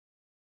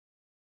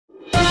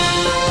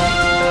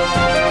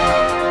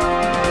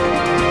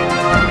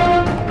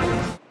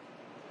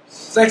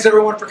Thanks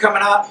everyone for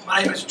coming out.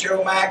 My name is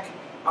Joe Mack.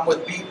 I'm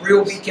with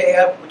Real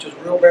BKF, which is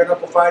Real Bare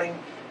Knuckle Fighting.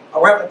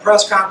 We're having a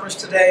press conference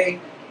today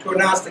to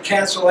announce the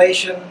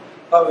cancellation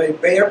of a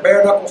bare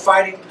knuckle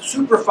fighting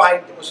super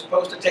fight that was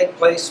supposed to take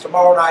place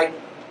tomorrow night,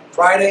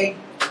 Friday,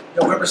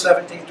 November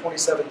 17,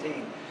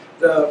 2017.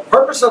 The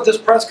purpose of this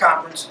press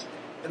conference,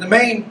 and the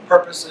main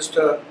purpose, is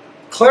to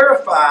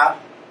clarify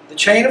the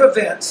chain of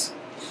events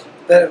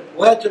that have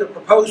led to the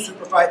proposed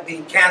super fight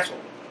being canceled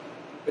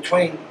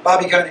between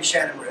Bobby Gunn and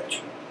Shannon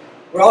Ritch.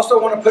 We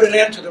also want to put an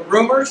end to the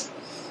rumors,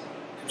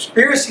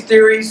 conspiracy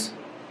theories,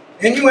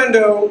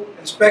 innuendo,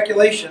 and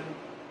speculation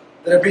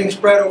that are being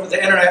spread over the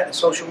internet and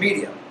social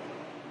media.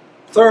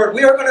 Third,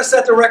 we are going to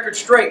set the record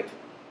straight.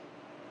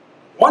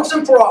 Once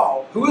and for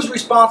all, who is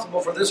responsible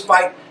for this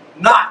fight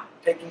not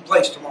taking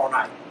place tomorrow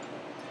night?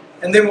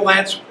 And then we'll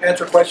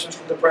answer questions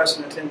from the press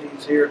and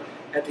attendees here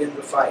at the end of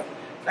the fight.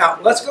 Now,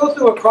 let's go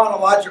through a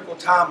chronological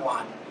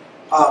timeline.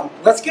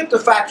 Let's get the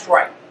facts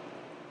right.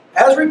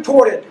 As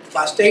reported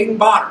by State and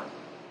Bonner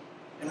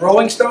in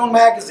Rolling Stone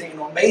magazine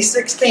on May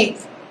 16,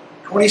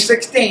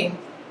 2016,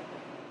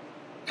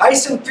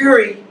 Tyson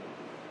Fury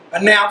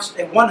announced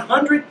a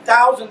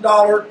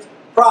 $100,000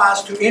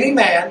 prize to any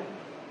man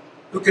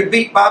who could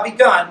beat Bobby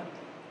Gunn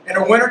in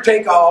a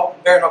winner-take-all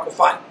bare-knuckle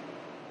fight.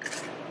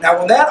 Now,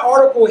 when that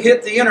article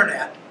hit the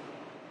internet,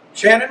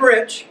 Shannon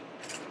Ritch,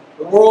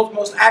 the world's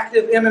most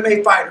active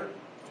MMA fighter,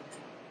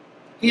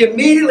 he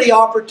immediately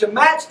offered to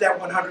match that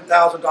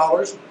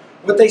 $100,000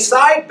 with a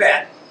side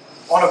bet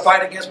on a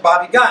fight against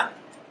Bobby Gunn,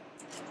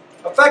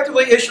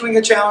 effectively issuing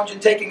a challenge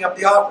and taking up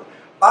the offer.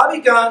 Bobby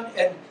Gunn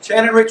and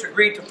Shannon Ritch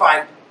agreed to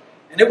fight,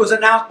 and it was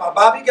announced by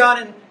Bobby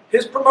Gunn and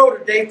his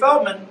promoter, Dave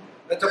Feldman,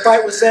 that the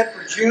fight was set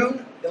for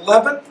June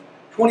 11th,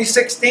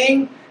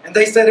 2016, and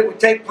they said it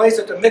would take place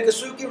at the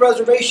Miccosukee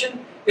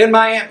Reservation in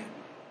Miami.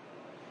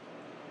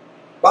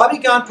 Bobby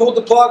Gunn pulled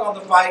the plug on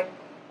the fight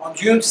on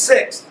June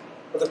 6th,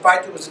 for the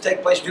fight that was to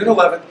take place June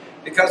 11th,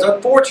 because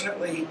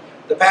unfortunately,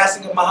 the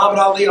passing of Muhammad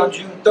Ali on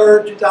June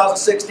 3rd,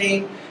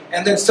 2016,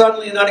 and then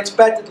suddenly and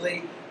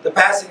unexpectedly, the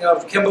passing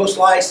of Kimbo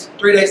Slice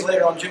 3 days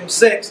later on June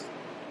 6th,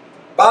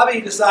 Bobby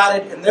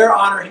decided in their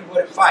honor he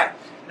wouldn't fight.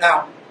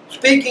 Now,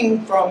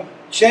 speaking from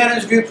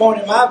Shannon's viewpoint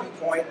and my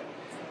viewpoint,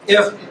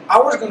 if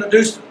I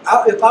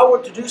were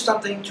to do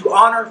something to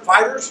honor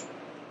fighters,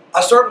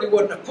 I certainly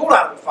wouldn't have pulled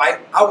out of the fight.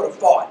 I would have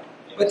fought.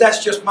 But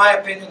that's just my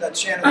opinion. That's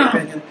Shannon's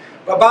opinion.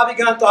 But Bobby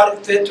Gunn thought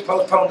it fit to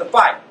postpone the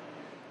fight.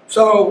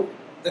 So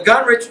the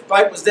Gunn-Ritch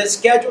fight was then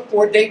scheduled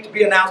for a date to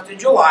be announced in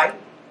July.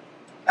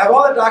 I have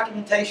all the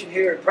documentation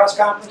here in press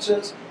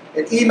conferences,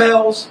 in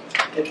emails,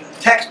 in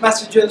text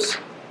messages.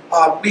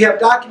 We have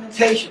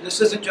documentation. This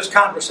isn't just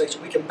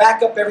conversation. We can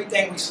back up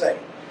everything we say.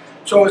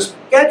 So it's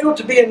scheduled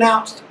to be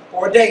announced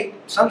for a date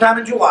sometime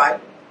in July.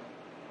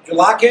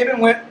 July came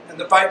and went, and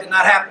the fight did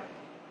not happen.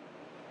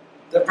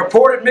 The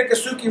purported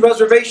Miccosukee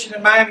Reservation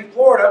in Miami,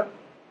 Florida,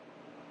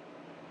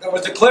 that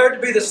was declared to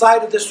be the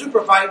site of this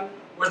super fight,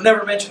 was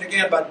never mentioned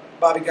again by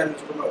Bobby Gunn and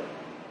his promoter.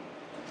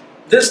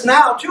 This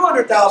now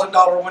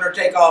 $200,000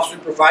 winner-take-all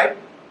super fight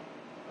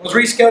was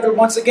rescheduled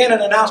once again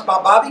and announced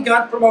by Bobby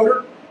Gunn's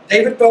promoter,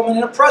 David Feldman,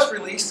 in a press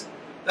release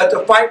that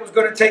the fight was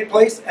going to take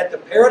place at the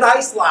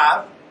Paradise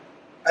Live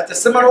at the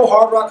Seminole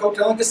Hard Rock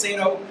Hotel and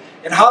Casino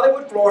in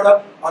Hollywood,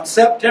 Florida on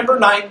September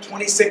 9,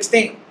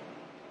 2016.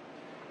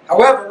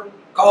 However,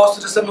 calls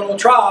to the Seminole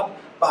Tribe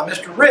by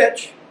Mr.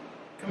 Ritch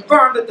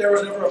confirmed that there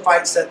was never a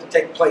fight set to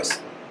take place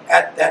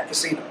at that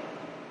casino.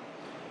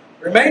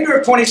 The remainder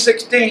of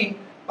 2016,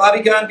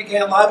 Bobby Gunn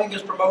began lobbying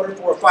his promoter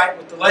for a fight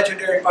with the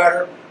legendary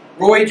fighter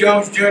Roy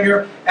Jones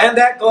Jr., and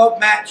that glove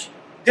match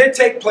did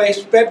take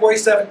place February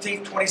 17,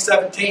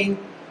 2017.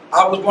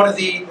 I was one of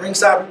the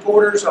ringside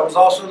reporters. I was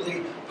also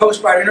the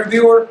post-fight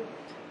interviewer,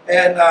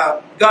 and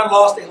Gunn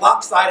lost a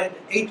lopsided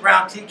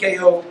 8th-round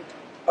TKO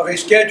of a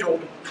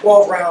scheduled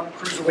 12-round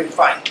cruiserweight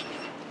fight.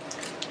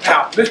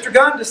 Now, Mr.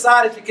 Gunn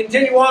decided to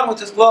continue on with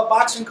his glove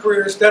boxing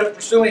career instead of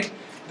pursuing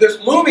this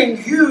looming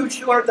huge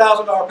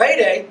 $200,000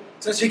 payday,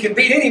 since he can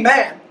beat any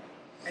man,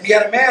 and he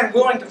had a man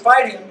willing to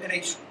fight him in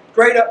a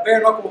straight-up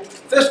bare-knuckle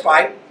fist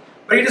fight.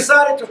 But he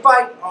decided to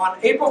fight on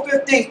April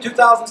 15,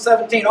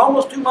 2017,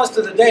 almost 2 months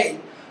to the day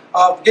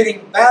of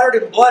getting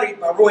battered and bloodied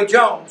by Roy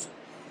Jones.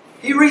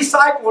 He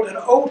recycled an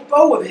old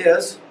foe of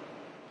his,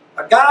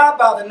 a guy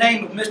by the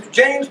name of Mr.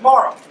 James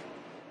Morrow.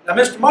 Now,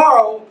 Mr.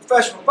 Morrow, a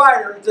professional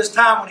fighter, at this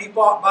time when he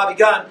fought Bobby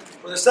Gunn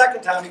for the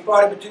second time, he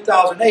fought him in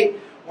 2008.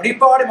 When he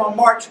fought him on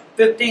March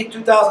 15,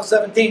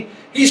 2017,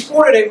 he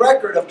sported a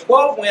record of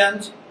 12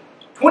 wins,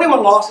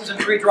 21 losses, and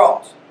 3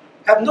 draws.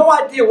 Have no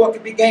idea what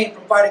could be gained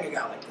from fighting a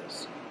guy like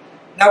this.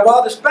 Now,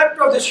 while the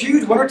specter of this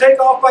huge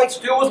winner-take-all fight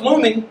still was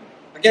looming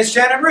against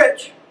Shannon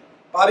Ritch,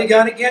 Bobby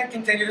Gunn again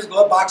continued his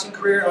glove boxing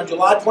career. On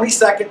July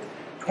 22nd,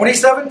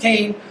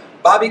 2017,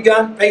 Bobby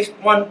Gunn faced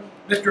one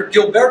Mr.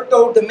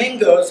 Gilberto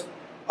Dominguez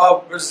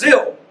of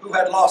Brazil, who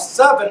had lost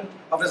 7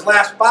 of his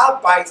last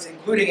 5 fights,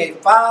 including a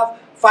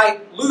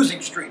 5-fight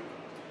losing streak.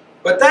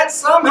 But that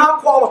somehow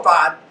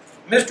qualified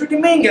Mr.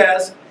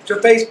 Dominguez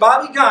to face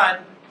Bobby Gunn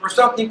for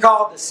something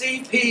called the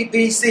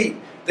CPBC,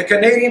 the the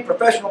Canadian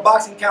Professional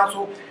Boxing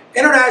Council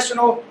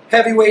International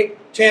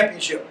Heavyweight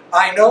Championship.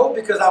 I know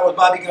because I was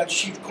Bobby Gunn's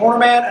chief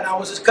cornerman and I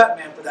was his cut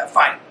man for that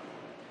fight.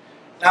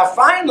 Now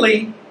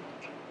finally,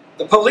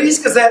 the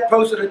Police Gazette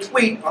posted a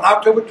tweet on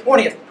October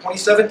 20th,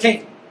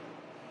 2017,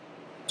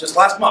 just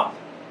last month.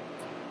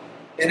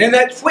 And in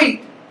that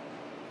tweet,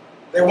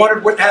 they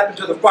wondered what happened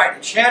to the fight.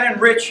 And Shannon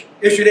Ritch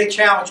issued a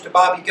challenge to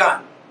Bobby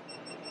Gunn.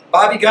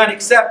 Bobby Gunn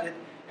accepted,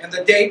 and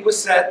the date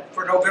was set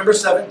for November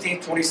 17,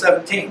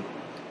 2017.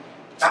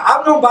 Now,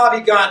 I've known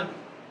Bobby Gunn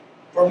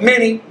for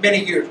many,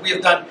 many years. We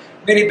have done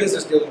many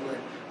business deals with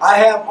him. I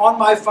have on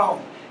my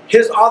phone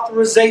his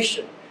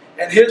authorization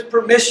and his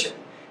permission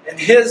and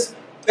his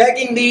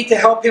begging me to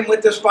help him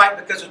with this fight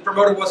because his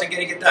promoter wasn't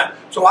getting it done.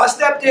 So I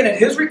stepped in at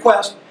his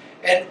request,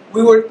 and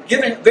we were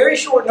given very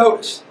short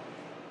notice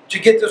to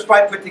get this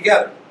fight put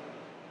together.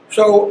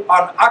 So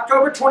on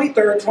October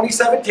 23rd,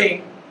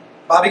 2017,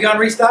 Bobby Gunn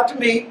reached out to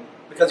me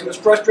because he was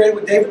frustrated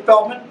with David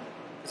Feldman,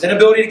 his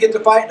inability to get the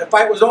fight, and the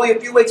fight was only a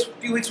few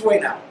weeks away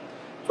now.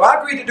 So I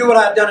agreed to do what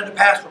I had done in the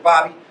past for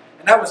Bobby,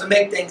 and that was to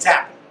make things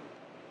happen.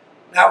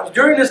 Now it was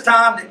during this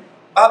time that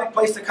Bobby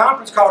placed a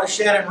conference call to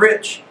Shannon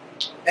Ritch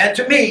and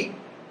to me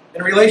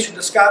in relation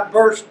to Scott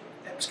Burt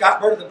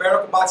of the Bare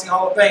Knuckle Boxing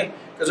Hall of Fame,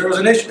 because there was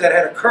an issue that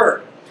had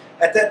occurred.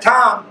 At that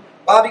time,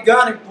 Bobby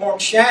Gunn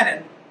informed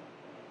Shannon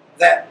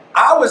that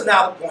I was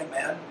now the point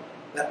man,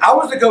 that I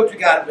was the go-to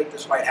guy to make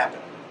this fight happen.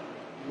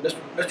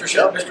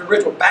 Mr.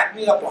 Ritch will back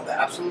me up on that.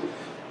 Absolutely.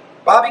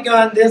 Bobby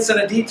Gunn then sent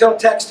a detailed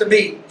text to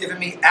me, giving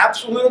me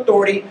absolute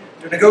authority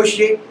to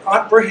negotiate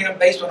for him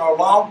based on our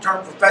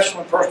long-term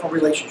professional and personal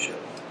relationship.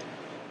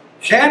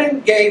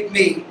 Shannon gave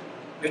me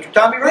Mr.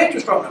 Tommy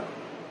Ranger's phone number.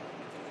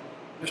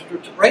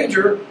 Mr.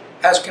 Ranger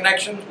has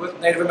connections with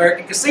Native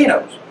American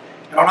casinos.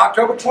 And on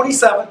October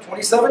 27,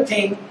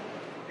 2017,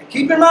 and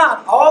keep in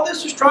mind, all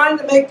this is trying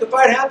to make the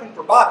fight happen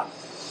for Bobby.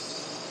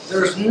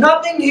 There's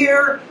nothing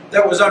here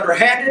that was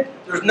underhanded.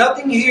 There's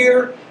nothing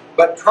here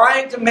but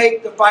trying to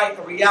make the fight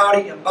a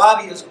reality, and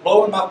Bobby is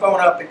blowing my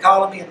phone up and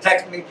calling me and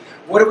texting me,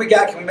 what do we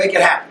got? Can we make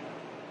it happen?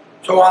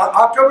 So on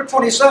October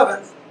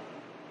 27th,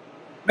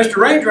 Mr.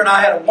 Ranger and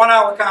I had a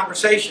 1-hour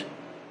conversation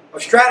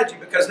of strategy,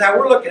 because now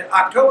we're looking at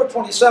October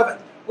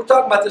 27th. We're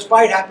talking about this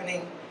fight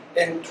happening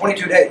in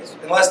 22 days,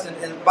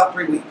 in about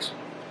 3 weeks.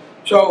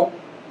 So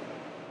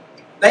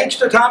thanks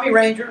to Tommy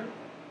Ranger,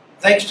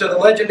 thanks to the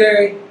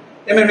legendary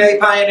MMA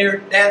pioneer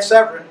Dan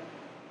Severin,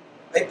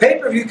 a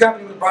pay-per-view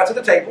company was brought to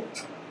the table.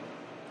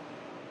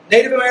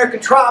 Native American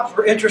tribes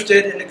were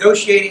interested in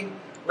negotiating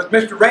with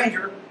Mr.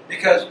 Ranger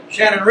because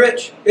Shannon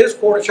Ritch is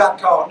quarter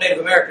Choctaw Native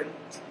American,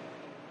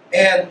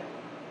 and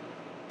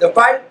the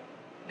fight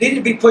needed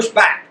to be pushed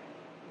back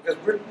because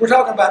we're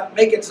talking about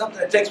making something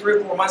that takes 3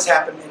 or 4 months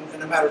happen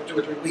in a matter of 2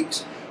 or 3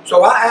 weeks.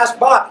 So I asked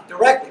Bobby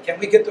directly, can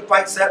we get the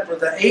fight set for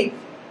the 8th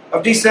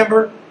of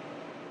December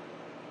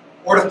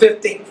or the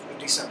 15th of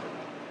December?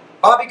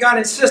 Bobby Gunn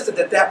insisted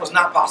that that was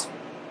not possible.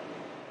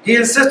 He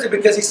insisted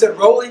because he said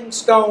Rolling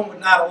Stone would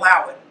not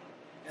allow it,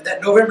 and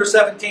that November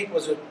 17th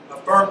was a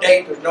firm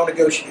date, there's no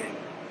negotiating.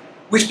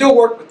 We still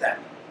worked with that,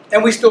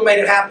 and we still made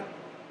it happen.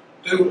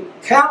 Through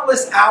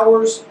countless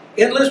hours,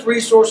 endless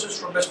resources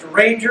from Mr.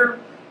 Ranger,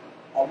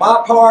 on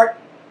my part,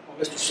 on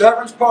Mr.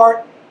 Severin's part,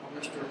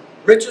 on Mr.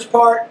 Rich's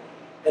part,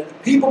 and the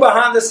people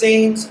behind the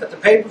scenes at the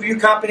pay-per-view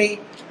company,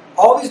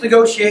 all these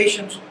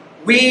negotiations,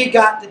 we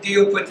got the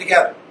deal put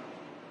together.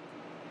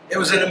 It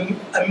was an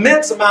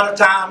immense amount of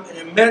time, an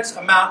immense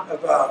amount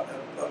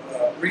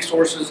of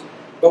resources,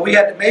 but we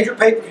had the major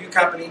pay-per-view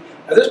company.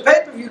 Now this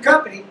pay-per-view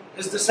company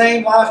is the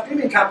same live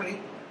streaming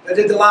company that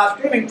did the live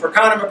streaming for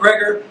Conor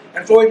McGregor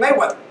and Floyd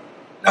Mayweather.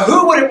 Now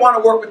who wouldn't want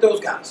to work with those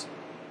guys?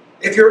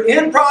 If you're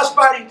in prize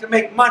fighting to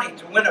make money,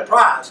 to win a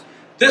prize,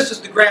 this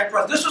is the grand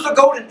prize. This is a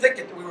golden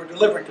ticket that we were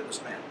delivering to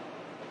this man.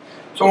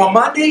 So on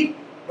Monday,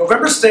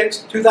 November 6,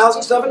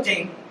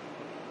 2017,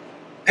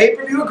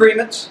 pay-per-view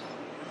agreements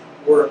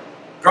were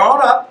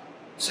drawn up,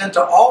 sent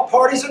to all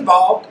parties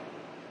involved.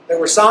 They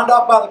were signed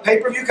off by the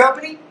pay-per-view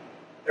company.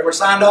 They were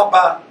signed off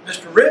by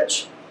Mr.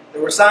 Ritch. They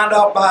were signed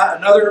off by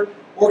another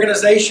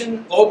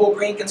organization, Global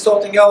Green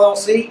Consulting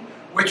LLC,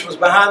 which was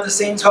behind the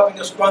scenes helping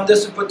us fund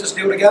this and put this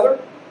deal together.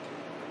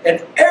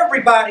 And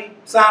everybody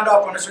signed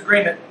off on this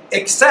agreement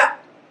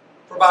except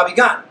for Bobby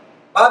Gunn.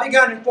 Bobby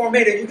Gunn informed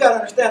me that you got to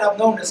understand I've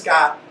known this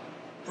guy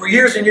for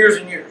years and years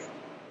and years.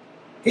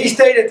 He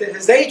stated that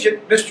his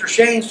agent, Mr.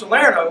 Shane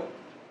Salerno,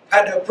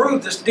 had to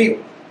approve this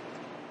deal.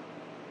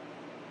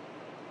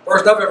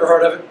 First I've ever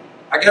heard of it.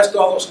 I guess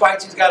all those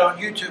fights he's got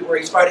on YouTube where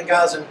he's fighting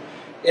guys in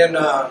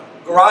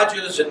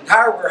garages and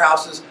tire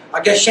warehouses,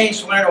 I guess Shane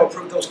Salerno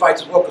approved those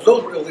fights as well because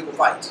those were illegal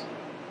fights.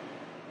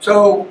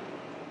 So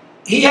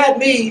he had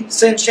me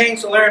send Shane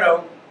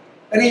Salerno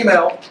an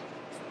email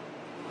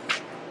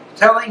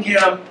telling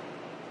him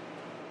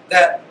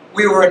that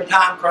we were in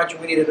time crunch and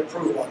we needed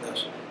approval on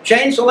this.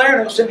 Shane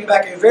Salerno sent me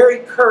back a very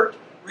curt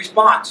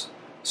response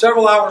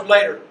several hours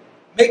later,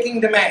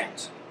 making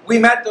demands. We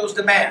met those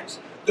demands.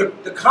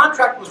 The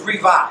contract was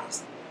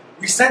revised.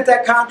 We sent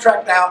that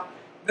contract out.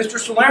 Mr.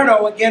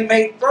 Salerno again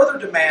made further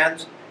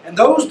demands, And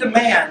those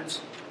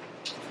demands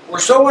were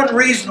so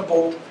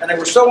unreasonable and they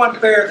were so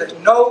unfair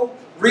that no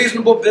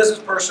reasonable business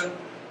person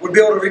would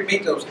be able to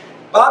meet those.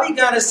 Bobby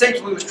Gunn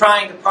essentially was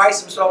trying to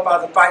price himself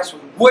out of the fight so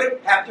he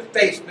wouldn't have to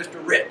face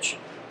Mr. Ritch.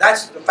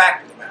 That's the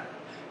fact of the matter.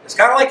 It's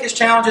kind of like his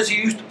challenges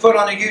he used to put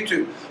on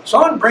YouTube.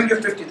 Son, bring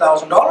your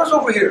 $50,000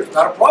 over here. It's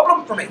not a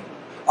problem for me.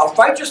 I'll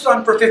fight your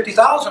son for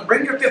 $50,000.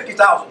 Bring your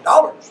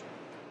 $50,000.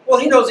 Well,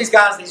 he knows these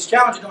guys, these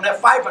challenges don't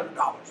have $500.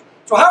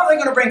 So how are they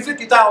going to bring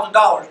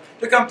 $50,000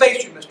 to come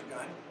face you, Mr.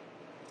 Gunn?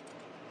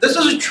 This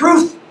is a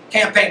truth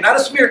campaign, not a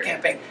smear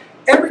campaign.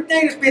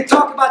 Everything that's being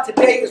talked about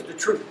today is the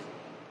truth.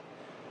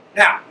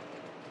 Now,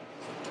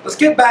 let's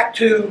get back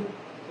to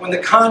when the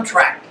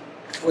contract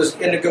was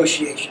in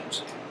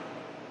negotiations.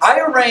 I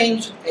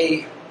arranged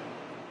a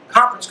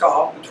conference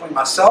call between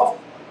myself,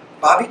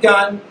 Bobby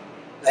Gunn,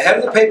 the head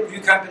of the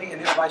pay-per-view company,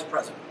 and his vice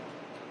president.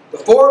 The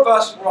four of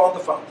us were on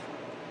the phone,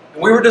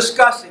 and we were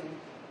discussing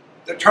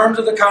the terms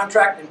of the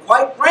contract, and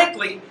quite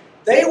frankly,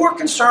 they were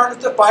concerned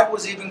if the fight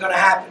was even going to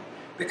happen,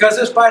 because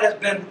this fight has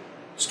been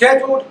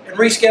scheduled and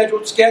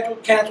rescheduled,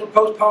 scheduled, canceled,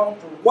 postponed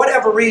for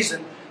whatever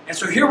reason, and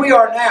so here we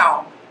are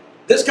now.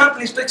 This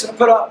company's fixing to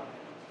put up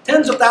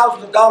tens of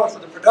thousands of dollars for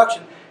the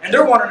production, and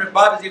they're wondering if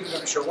Bobby's even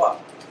going to show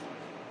up.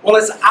 Well,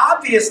 it's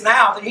obvious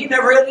now that he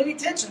never had any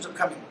intentions of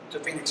coming to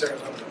Phoenix,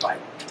 Arizona to fight.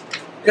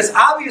 It's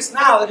obvious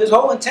now that his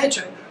whole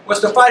intention was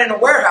to fight in a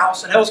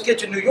warehouse in Hell's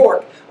Kitchen, New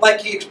York, like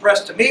he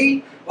expressed to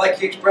me, like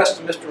he expressed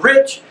to Mr.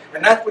 Ritch,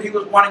 and that's what he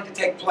was wanting to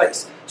take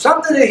place.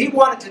 Something that he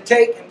wanted to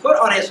take and put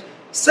on his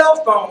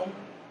cell phone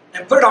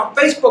and put it on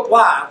Facebook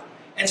Live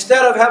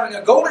instead of having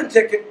a golden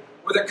ticket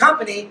with a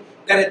company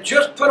that had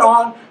just put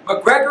on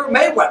McGregor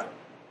Mayweather.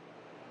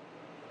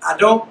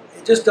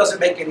 It just doesn't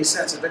make any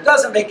sense. If it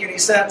doesn't make any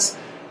sense,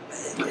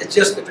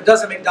 if it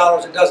doesn't make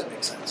dollars, it doesn't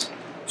make sense.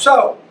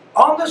 So,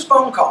 on this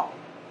phone call,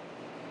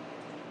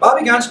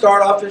 Bobby Gunn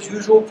started off his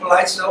usual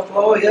polite self.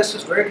 Oh, yes,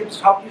 it's very good to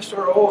talk to you,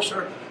 sir. Oh,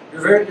 sir,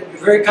 you're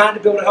very kind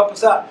to be able to help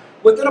us out.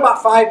 Within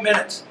about 5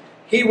 minutes,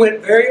 he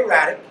went very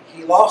erratic.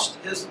 He lost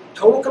his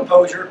total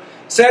composure,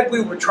 said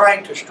we were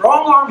trying to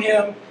strong-arm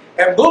him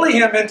and bully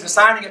him into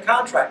signing a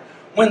contract,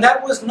 when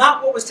that was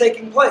not what was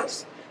taking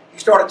place. He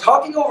started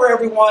talking over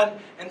everyone,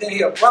 and then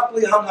he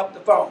abruptly hung up the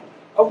phone,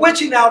 of which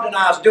he now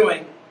denies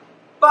doing,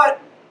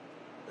 but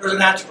there's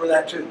an answer for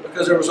that too,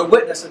 because there was a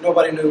witness that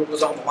nobody knew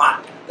was on the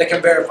line that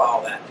can verify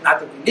all that. Not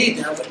that we need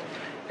them, but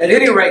at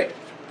any rate,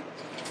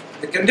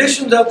 the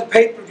conditions of the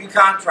pay-per-view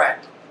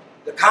contract,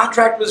 the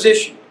contract was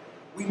issued.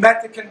 We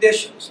met the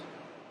conditions.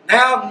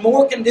 Now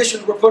more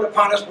conditions were put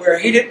upon us where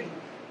he didn't.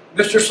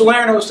 Mr.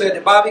 Salerno said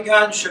that Bobby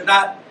Gunn should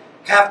not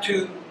have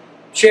to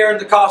share in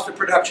the cost of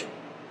production.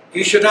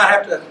 He should not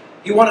have to,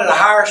 he wanted a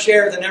higher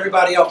share than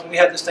everybody else, and we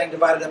had this thing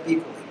divided up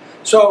equally.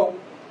 So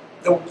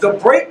the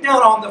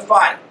breakdown on the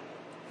fight,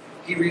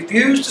 he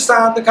refused to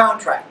sign the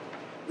contract.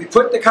 We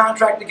put the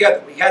contract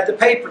together. We had the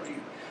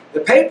pay-per-view.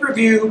 The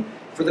pay-per-view,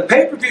 for the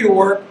pay-per-view to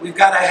work, we've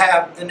got to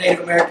have the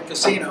Native American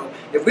Casino.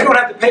 If we don't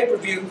have the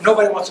pay-per-view,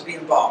 nobody wants to be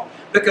involved,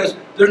 because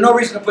there's no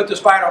reason to put this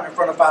fight on in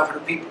front of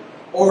 500 people,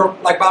 or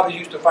like Bobby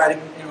used to fight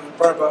in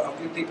front of a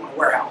few people in a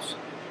warehouse.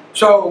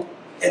 So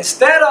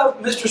instead of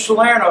Mr.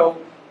 Salerno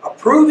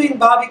approving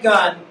Bobby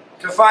Gunn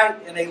to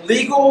fight in a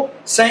legal,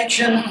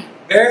 sanctioned,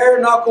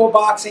 bare-knuckle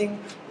boxing,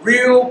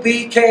 real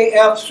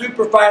BKF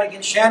super fight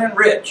against Shannon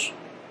Ritch,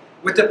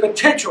 with the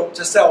potential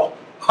to sell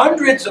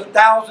hundreds of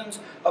thousands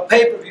of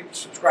pay-per-view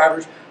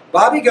subscribers,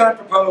 Bobby Gunn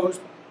proposed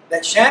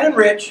that Shannon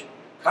Ritch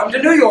come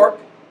to New York,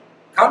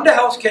 come to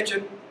Hell's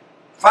Kitchen,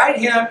 fight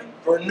him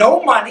for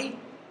no money.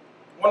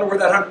 Wonder where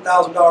that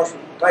 $100,000 from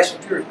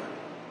Tyson Fury went.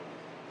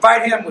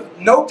 Fight him with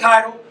no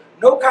title,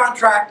 no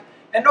contract,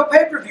 and no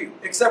pay-per-view,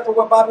 except for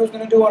what Bobby was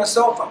going to do on his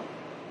cell phone.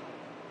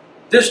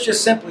 This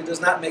just simply does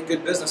not make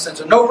good business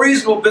sense, and no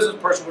reasonable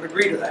business person would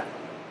agree to that.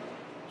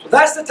 So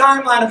that's the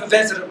timeline of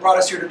events that have brought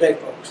us here today,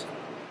 folks.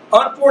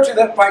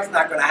 Unfortunately, that fight's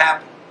not going to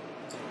happen.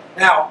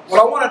 Now, what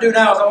I want to do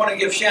now is I want to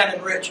give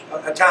Shannon Ritch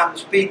a time to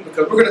speak,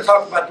 because we're going to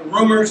talk about the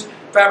rumors,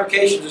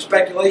 fabrications, and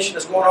speculation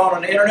that's going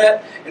on the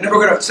internet, and then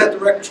we're going to set the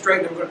record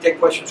straight, and then we're going to take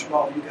questions from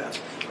all of you guys.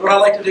 So what I'd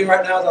like to do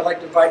right now is I'd like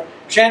to invite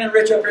Shannon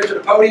Ritch up here to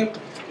the podium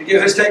to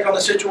give his take on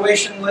the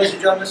situation. Ladies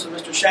and gentlemen, this is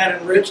Mr.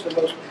 Shannon Ritch, the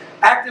most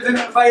active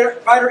internet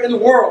fighter in the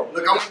world.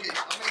 Look, I'm going to get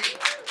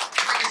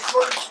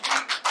short and sweet.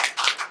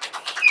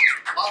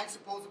 Bobby's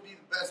supposed to be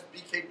the best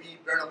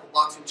BKB bare-knuckle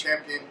boxing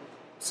champion.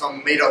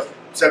 Some made-up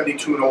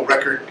 72-0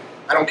 record.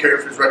 I don't care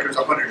if his record is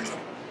 100-0.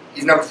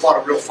 He's never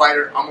fought a real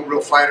fighter. I'm a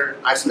real fighter.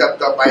 I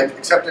stepped up. I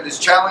accepted his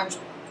challenge.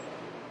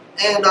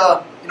 And,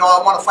 I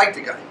want to fight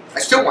the guy. I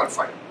still want to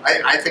fight him.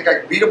 I think I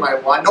can beat him.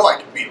 I know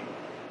I can beat him.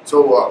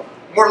 So,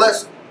 more or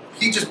less,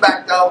 he just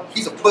backed out.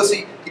 He's a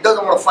pussy. He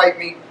doesn't want to fight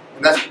me.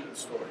 And that's the end of the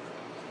story.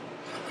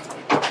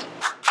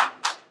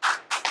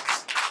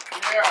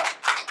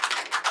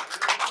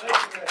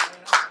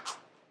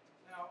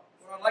 Now,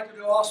 what I'd like to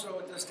do also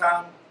at this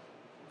time,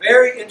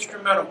 very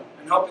instrumental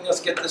in helping us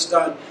get this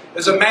done,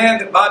 is a man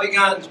that Bobby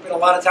Gunn spent a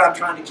lot of time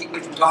trying to keep me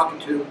from talking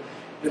to.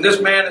 And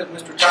this man is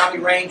Mr. Tommy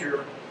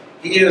Ranger.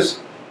 He is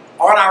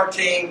on our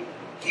team.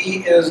 He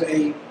is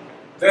a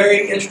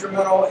very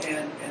instrumental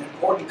and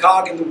important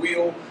cog in the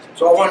wheel.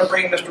 So I want to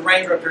bring Mr.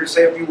 Ranger up here to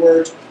say a few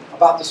words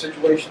about the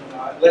situation.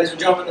 Ladies and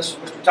gentlemen, this is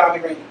Mr. Tommy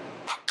Ranger.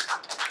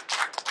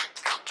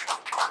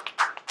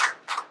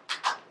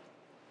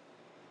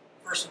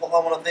 First of all,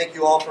 I want to thank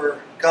you all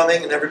for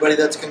coming and everybody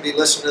that's going to be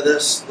listening to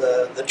this,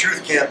 the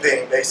Truth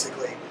Campaign,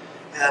 basically.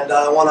 And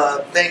I want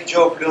to thank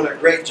Joe for doing a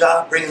great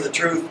job bringing the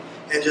truth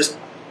and just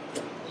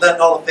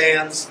letting all the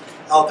fans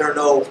out there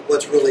know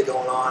what's really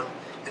going on.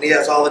 And he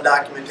has all the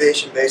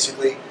documentation,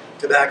 basically,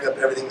 to back up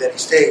everything that he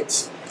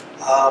states.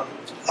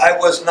 I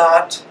was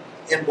not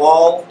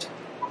involved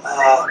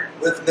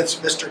with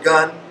Mr.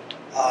 Gunn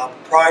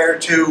prior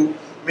to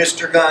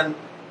Mr. Gunn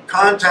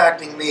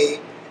contacting me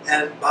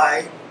and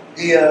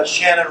via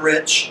Shannon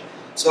Ritch.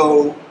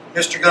 So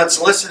Mr. Gunn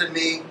solicited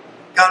me,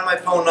 got my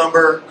phone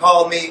number,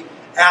 called me,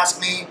 asked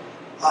me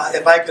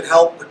if I could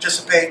help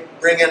participate,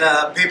 bring in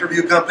a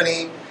pay-per-view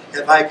company,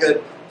 if I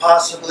could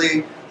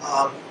possibly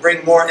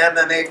bring more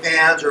MMA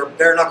fans or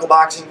bare-knuckle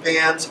boxing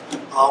fans,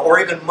 or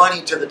even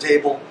money to the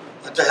table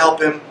to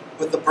help him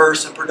with the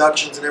purse and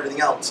productions and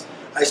everything else.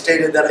 I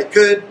stated that I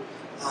could.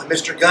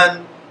 Mr.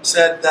 Gunn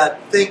said that,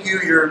 thank you,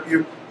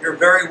 you're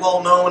very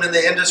well known in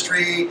the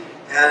industry,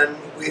 and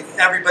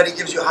everybody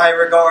gives you high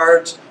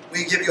regards.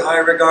 We give you high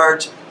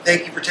regards.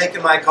 Thank you for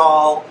taking my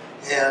call,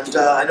 and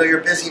I know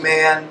you're a busy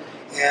man,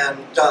 and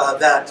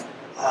that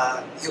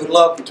you would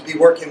love to be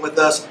working with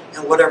us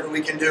and whatever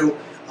we can do.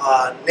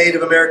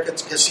 Native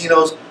Americans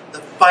casinos, the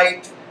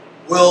fight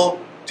will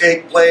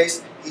take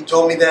place. He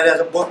told me that as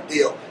a book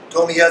deal,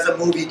 told me as a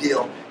movie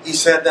deal. He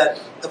said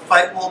that the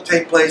fight will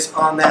take place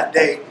on that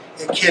day.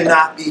 It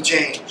cannot be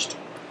changed.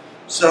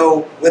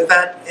 So with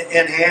that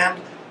in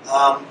hand,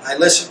 I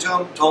listened to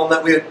him, told him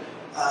that we would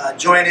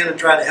join in and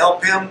try to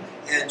help him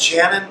and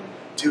Shannon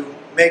to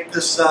make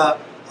this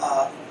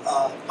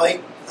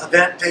fight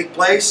event take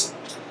place.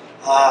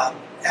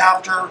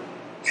 After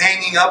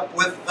hanging up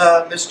with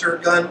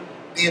Mr. Gunn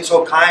being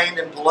so kind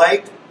and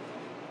polite,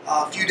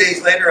 a few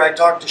days later I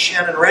talked to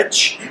Shannon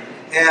Ritch,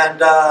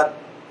 and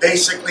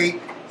basically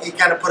he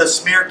kind of put a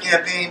smear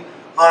campaign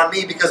on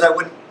me because I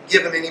wouldn't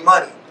give him any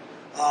money.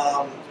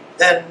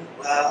 Then,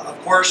 of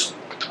course,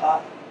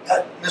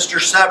 Mr.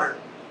 Severn,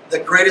 the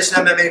greatest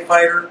MMA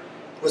fighter,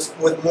 was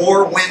with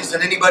more wins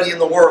than anybody in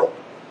the world.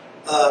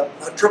 A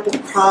Triple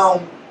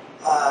Crown,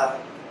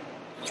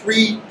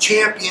 3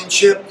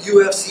 championship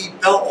UFC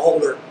belt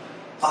holder,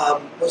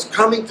 was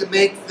coming to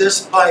make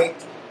this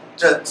fight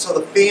so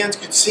the fans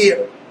could see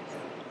it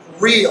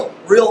real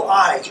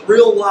eyes,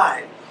 real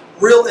live,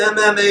 real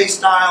MMA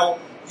style,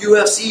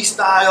 UFC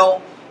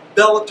style,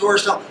 Bellator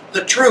style,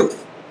 the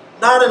truth.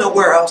 Not in a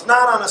warehouse,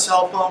 not on a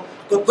cell phone,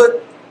 but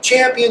put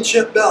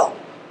championship belt,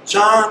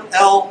 John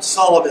L.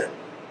 Sullivan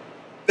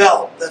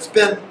belt that's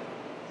been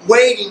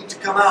waiting to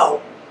come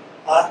out.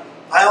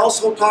 I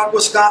also talked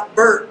with Scott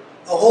Burt,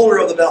 the holder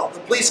of the belt,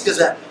 the Police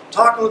Gazette,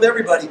 talking with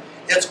everybody.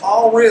 It's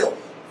all real.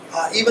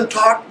 Even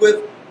talked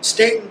with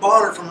Staten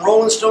Bonner from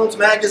Rolling Stones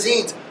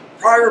magazines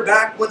prior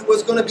back when it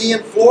was going to be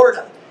in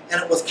Florida,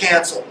 and it was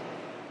canceled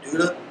due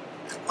to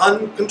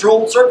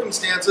uncontrolled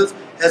circumstances,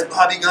 as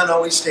Bobby Gunn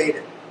always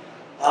stated.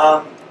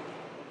 I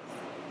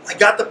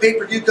got the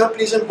pay-per-view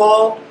companies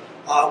involved.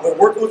 We're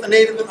working with the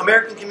Native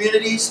American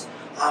communities.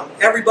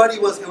 Everybody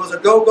it was a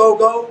go, go,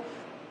 go.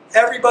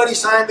 Everybody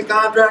signed the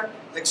contract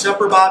except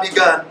for Bobby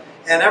Gunn.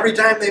 And every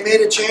time they made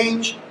a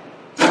change,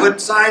 he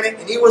wouldn't sign it,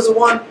 and he was the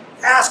one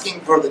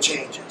asking for the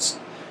changes.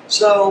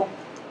 So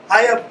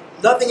I have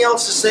nothing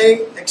else to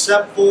say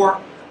except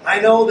for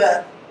I know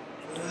that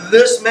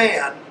this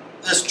man,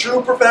 this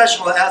true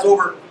professional that has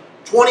over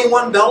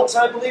 21 belts,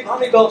 I believe. How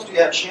many belts do you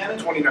have, Shannon?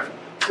 29.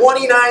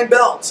 29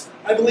 belts.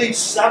 I believe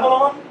 7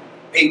 on them?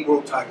 8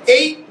 world titles.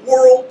 8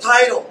 world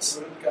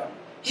titles. Okay.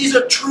 He's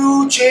a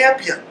true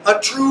champion, a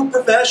true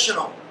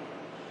professional.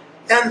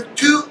 And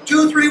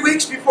 2-3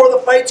 weeks before the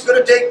fight's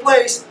going to take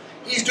place,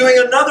 he's doing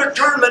another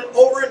tournament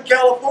over in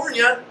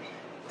California,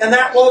 and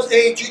that was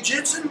a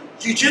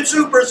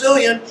Jiu-Jitsu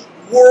Brazilian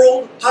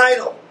world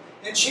title.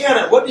 And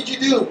Shannon, what did you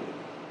do?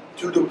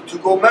 2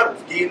 gold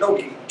medals, gi and no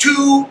gi.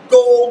 2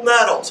 gold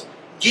medals,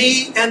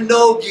 gi and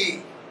no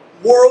gi,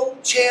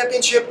 world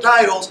championship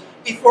titles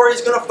before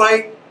he's going to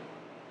fight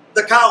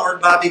the coward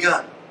Bobby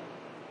Gunn.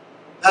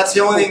 That's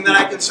the only thing that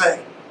I can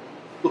say.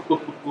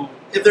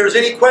 If there's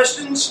any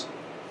questions,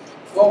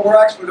 Well, we're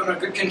actually going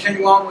to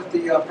continue on with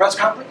the press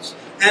conference,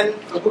 and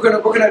we're going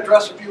to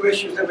address a few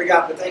issues that we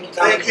got. But thank you,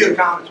 Tommy, for your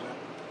comments,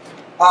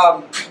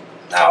 man.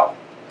 Now,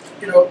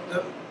 you know,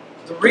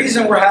 the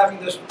reason we're having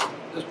this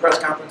press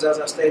conference, as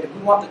I stated,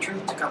 we want the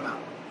truth to come out.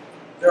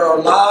 There are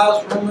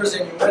lies, rumors,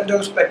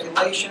 innuendo,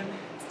 speculation,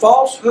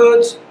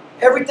 falsehoods,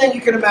 everything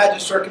you can imagine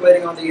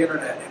circulating on the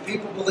internet, and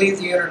people believe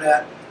the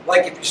internet.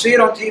 Like if you see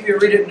it on TV or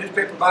read it in the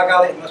newspaper, by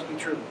golly, it must be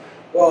true.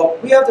 Well,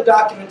 we have the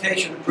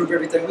documentation to prove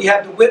everything. We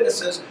have the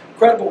witnesses,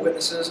 credible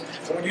witnesses.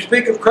 And when you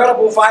speak of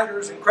credible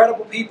fighters and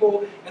credible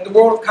people in the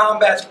world of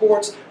combat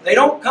sports, they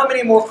don't come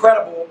any more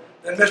credible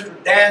than Mr.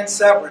 Dan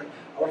Severn.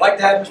 I would like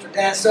to have Mr.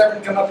 Dan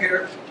Severn come up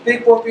here,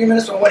 speak for a few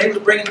minutes on what he was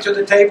bringing to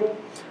the table.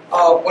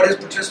 what his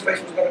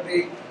participation was going to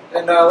be.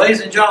 And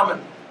ladies and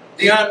gentlemen,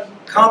 the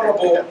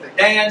incomparable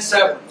Dan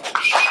Severn.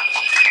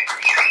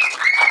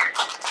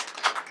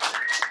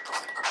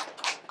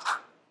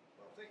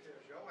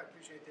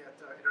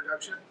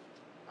 Introduction.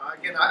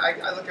 Again,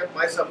 I look at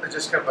myself as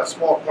just kind of a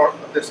small part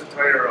of this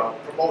entire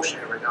promotion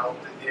here right now.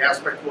 The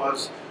aspect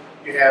was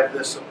you have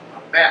this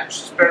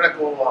match, this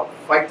bare-knuckle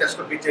fight that's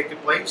going to be taking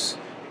place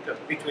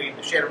between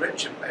Shannon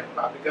Ritch and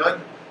Bobby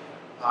Gunn.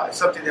 It's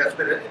something that's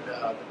been in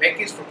the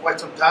makings for quite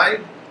some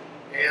time,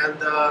 and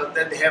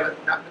then they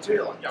haven't not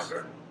materialized.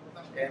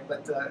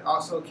 But it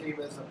also came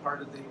as a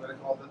part of the what I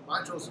call the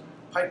Montrose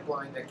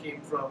pipeline that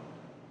came from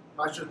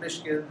Montrose,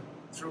 Michigan,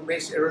 through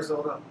Mesa,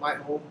 Arizona, my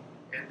home.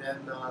 And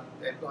then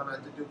they've gone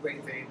on to do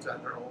great things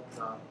on their own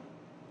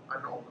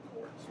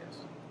accords.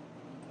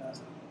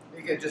 Yes.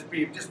 Again, just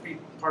be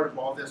part of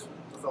all this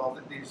with all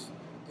these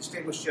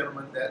distinguished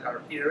gentlemen that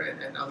are here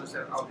and others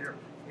that are out here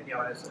in the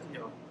audience.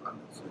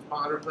 It's my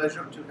honor and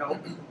pleasure to help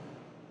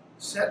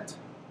set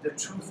the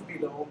truth be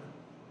known.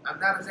 I'm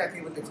not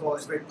exactly what they call a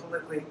very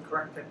politically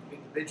correct type of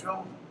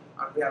individual.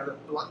 I'm rather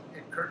blunt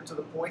and curt to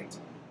the point,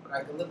 but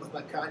I can live with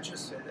my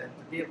conscience and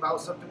to be about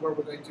something where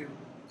we're going to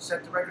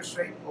set the record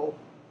straight.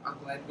 I'm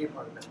glad to be a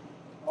part of it.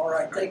 All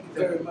right, thank you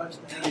very much.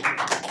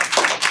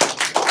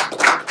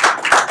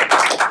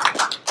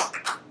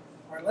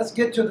 All right, let's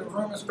get to the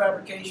rumors,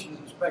 fabrications,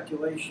 and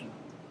speculation.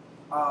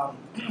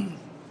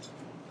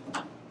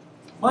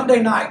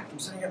 Monday night, I'm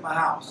sitting at my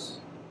house,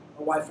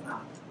 my wife and I,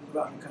 we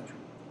live out in the country.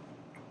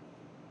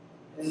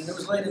 And it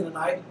was late in the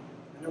night,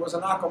 and there was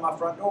a knock on my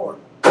front door.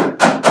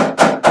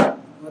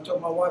 And I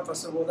told my wife, I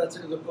said, well, that's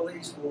either the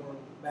police or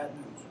bad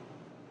news.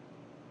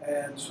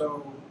 And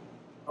so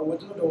I went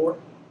to the door.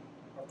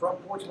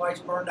 Front porch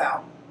lights burned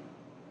out.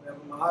 We have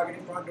a mahogany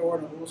front door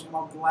and a little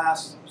small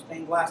glass,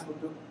 stained glass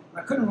window.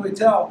 I couldn't really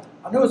tell.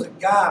 I knew it was a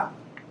guy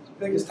as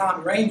big as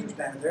Tommy Ranger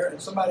standing there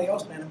and somebody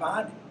else standing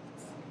behind him.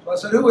 So I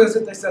said, who is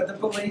it? They said, the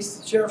police,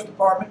 the sheriff's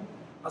department.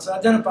 I said,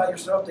 identify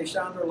yourself. They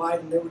shined their light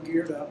and they were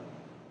geared up.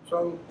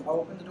 So I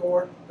opened the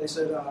door. They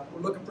said, we're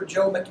looking for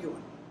Joe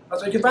McEwen. I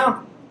said, you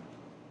found him.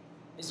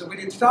 He said, we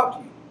need to talk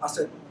to you. I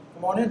said,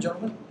 come on in,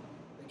 gentlemen.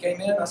 They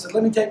came in. I said,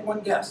 let me take one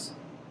guess.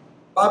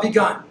 Bobby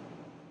Gunn.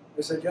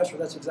 They said, yes, sir,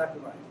 that's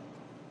exactly right.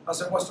 I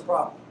said, what's the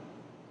problem?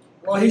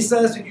 Well, he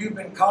says that you've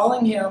been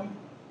calling him,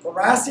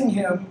 harassing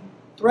him,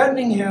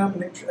 threatening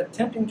him, and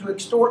attempting to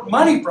extort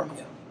money from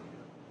him.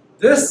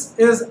 This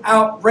is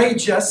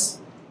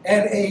outrageous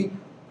and a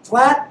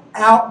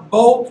flat-out,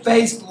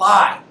 bold-faced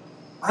lie.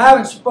 I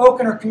haven't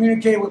spoken or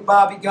communicated with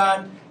Bobby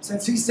Gunn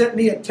since he sent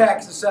me a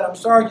text and said, I'm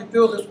sorry you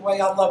feel this way,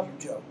 I love you,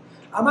 Joe.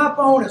 My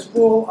phone is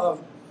full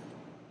of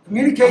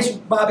communication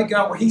with Bobby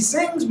Gunn where he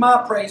sings my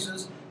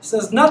praises,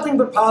 says nothing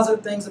but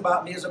positive things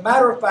about me. As a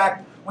matter of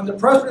fact, when the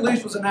press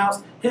release was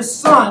announced, his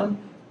son,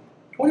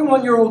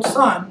 21-year-old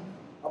son,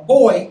 a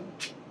boy,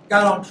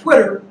 got on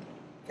Twitter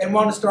and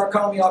wanted to start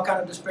calling me all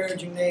kind of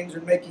disparaging names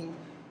and making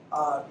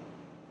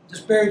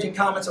disparaging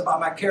comments about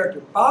my character.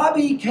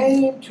 Bobby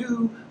came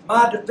to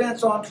my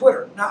defense on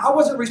Twitter. Now, I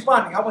wasn't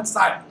responding. I went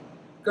silent.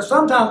 Because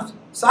sometimes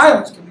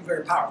silence can be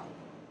very powerful.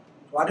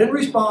 So I didn't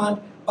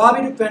respond.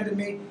 Bobby defended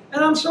me.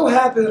 And I'm so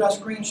happy that I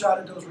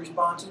screenshotted those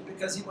responses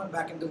because he went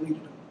back and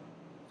deleted them.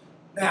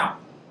 Now,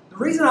 the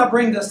reason I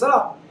bring this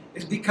up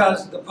is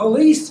because the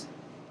police,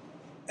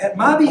 at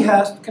my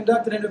behest,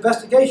 conducted an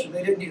investigation.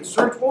 They didn't need a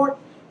search warrant.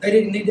 They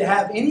didn't need to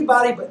have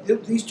anybody but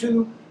these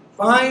two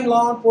fine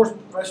law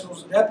enforcement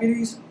professionals,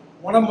 deputies.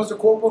 One of them was a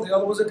corporal, the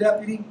other was a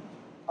deputy.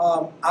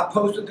 I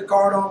posted the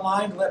card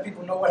online to let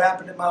people know what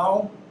happened at my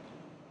home.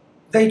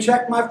 They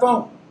checked my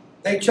phone.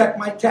 They checked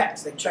my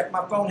text. They checked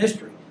my phone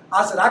history.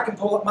 I said, I can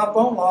pull up my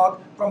phone log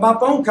from my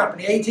phone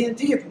company,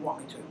 AT&T, if you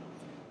want me to.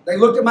 They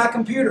looked at my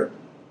computer.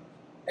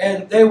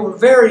 And they were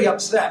very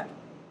upset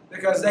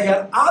because they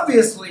had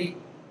obviously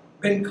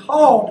been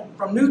called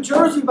from New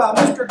Jersey by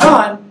Mr.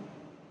 Gunn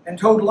and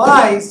told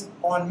lies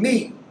on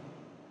me.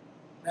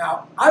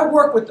 Now, I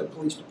work with the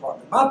police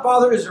department. My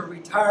father is a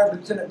retired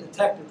lieutenant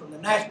detective from the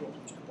Nashville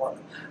Police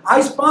Department.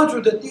 I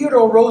sponsor the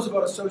Theodore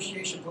Roosevelt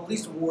Association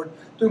Police Award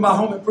through my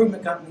home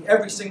improvement company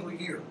every single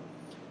year.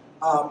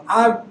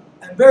 I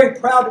am very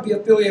proud to be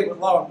affiliated with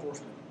law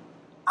enforcement.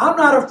 I'm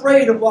not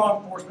afraid of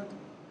law enforcement.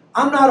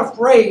 I'm not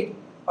afraid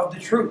of the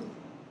truth.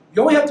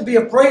 You only have to be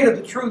afraid of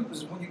the truth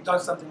is when you've done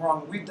something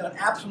wrong. We've done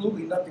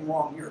absolutely nothing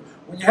wrong here.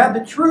 When you have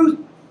the truth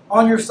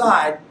on your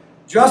side,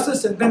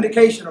 justice and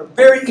vindication are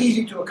very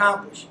easy to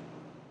accomplish.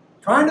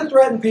 Trying to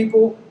threaten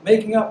people,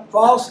 making up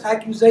false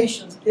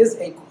accusations is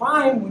a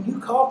crime when you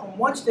call from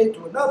one state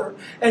to another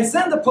and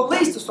send the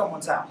police to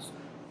someone's house.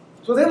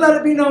 So they let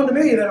it be known to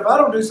me that if I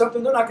don't do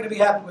something, they're not going to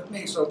be happy with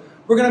me. So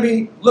we're going to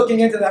be looking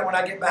into that when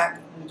I get back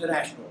into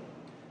Nashville.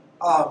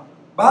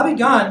 Bobby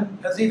Gunn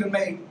has even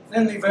made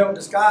thinly veiled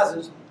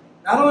disguises,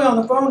 not only on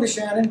the phone to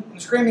Shannon in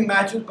screaming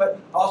matches, but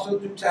also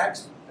through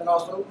text and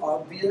also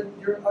via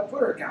your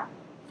Twitter account.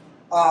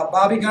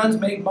 Bobby Gunn's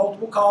made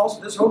multiple calls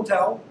to this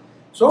hotel,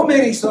 so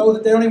many so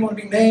that they don't even want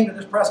to be named in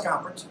this press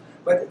conference.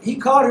 But he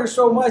called her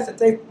so much that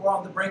they were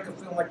on the brink of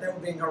feeling like they were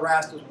being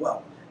harassed as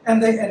well.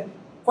 And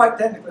quite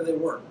technically they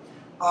were.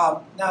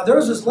 Now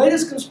there's this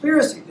latest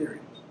conspiracy theory.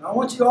 Now, I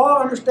want you all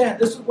to understand,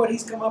 this is what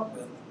he's come up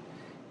with.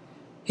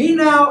 He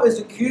now is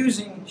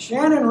accusing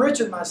Shannon Ritch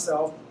and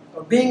myself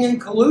of being in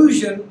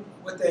collusion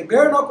with a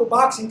bare-knuckle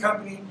boxing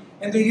company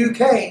in the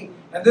UK,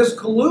 and this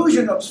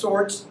collusion of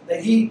sorts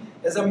that he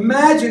is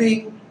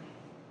imagining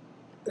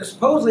is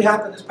supposedly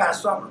happened this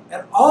past summer.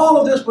 And all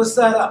of this was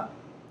set up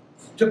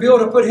to be able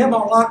to put him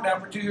on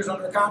lockdown for 2 years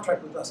under a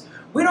contract with us.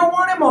 We don't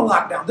want him on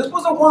lockdown. This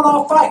was a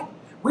one-off fight.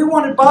 We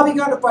wanted Bobby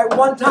Gunn to fight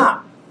one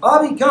time.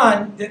 Bobby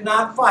Gunn did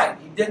not fight.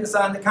 He didn't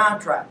sign the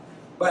contract.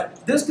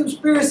 But this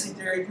conspiracy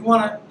theory, if you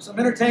want some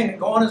entertainment,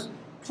 go on his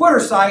Twitter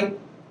site.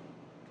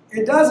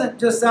 It doesn't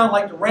just sound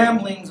like the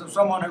ramblings of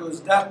someone who is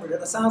desperate.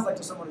 It sounds like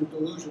to someone who's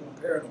delusional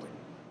and paranoid.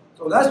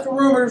 So that's the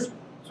rumors,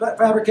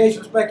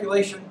 fabrication,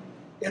 speculation.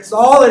 It's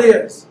all it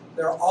is.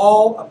 They're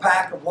all a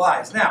pack of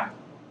lies. Now,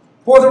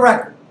 for the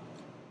record,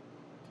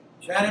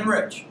 Shannon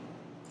Ritch,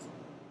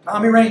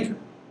 Tommy Ranger,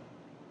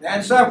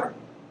 Dan Severn,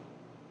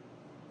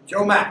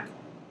 Joe Mack,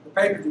 the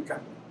pay-per-view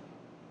company.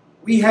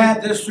 We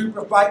had this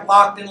super fight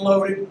locked and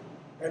loaded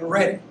and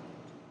ready.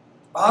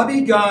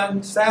 Bobby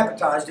Gunn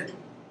sabotaged it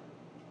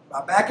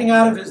by backing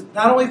out of his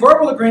not only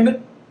verbal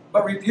agreement,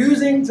 but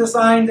refusing to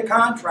sign the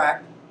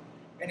contract.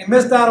 And he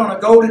missed out on a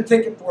golden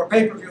ticket for a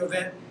pay-per-view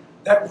event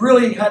that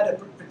really had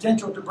the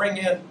potential to bring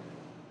in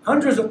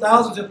hundreds of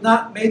thousands, if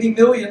not maybe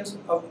millions,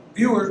 of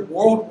viewers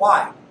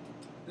worldwide.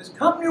 This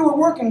company we're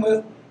working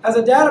with has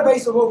a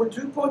database of over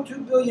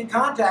 2.2 billion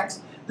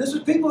contacts. This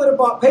is people that have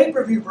bought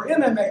pay-per-view for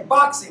MMA,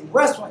 boxing,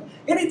 wrestling,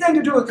 anything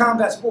to do with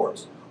combat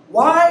sports.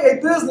 Why a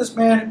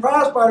businessman and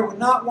prize fighter would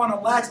not want to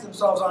latch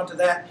themselves onto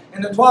that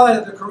in the twilight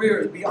of their career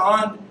is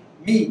beyond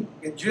me.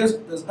 It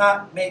just does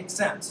not make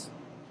sense.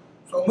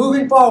 So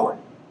moving forward,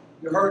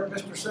 you heard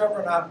Mr.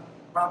 Severn, I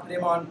prompted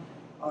him on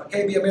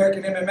KB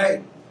American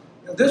MMA.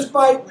 You know, this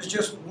fight was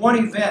just one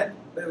event,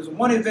 but it was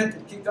one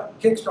event that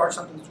kickstarted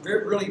something that's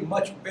really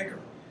much bigger.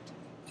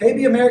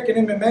 KB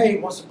American MMA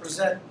wants to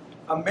present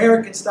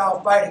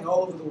American-style fighting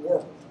all over the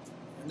world.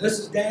 And this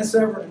is Dan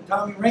Severn and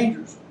Tommy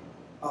Ranger's.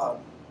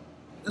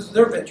 This is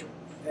their venture.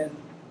 And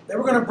they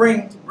were going to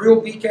bring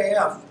Real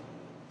BKF,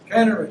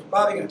 Shannon Ritch,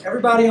 Bobby Gunn,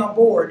 everybody on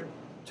board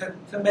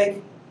to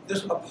make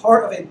this a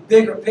part of a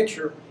bigger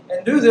picture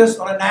and do this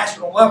on a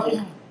national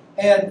level.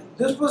 And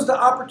this was the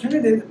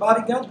opportunity that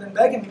Bobby Gunn's been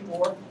begging me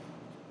for.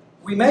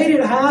 We made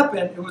it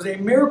happen. It was a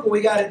miracle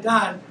we got it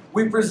done.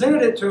 We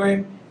presented it to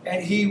him,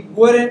 and he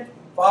wouldn't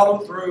follow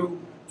through.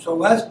 So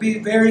let's be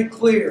very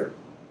clear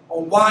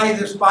on why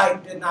this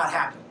fight did not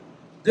happen.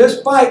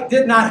 This fight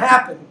did not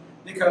happen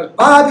because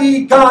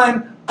Bobby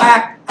Gunn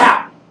backed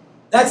out.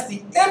 That's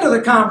the end of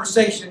the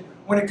conversation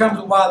when it comes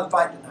to why the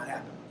fight did not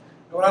happen.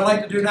 And what I'd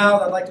like to do now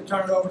is I'd like to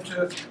turn it over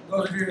to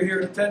those of you who are here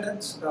in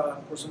attendance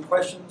for some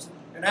questions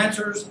and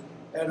answers.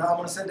 And I'm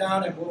going to sit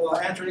down and we'll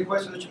answer any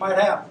questions that you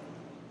might have.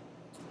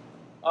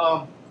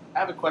 I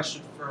have a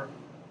question for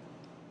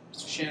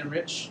Mr. Shannon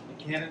Ritch and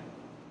Cannon.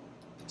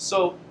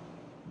 So,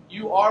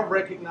 you are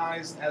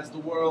recognized as the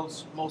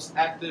world's most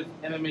active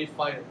MMA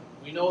fighter.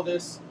 We know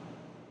this.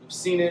 We've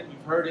seen it.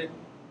 We've heard it.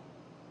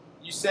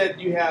 You said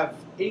you have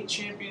 8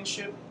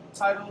 championship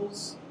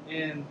titles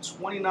and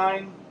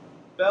 29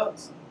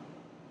 belts.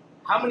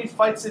 How many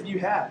fights have you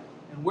had?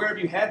 And where have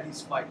you had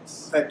these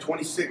fights? I've had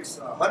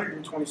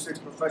 126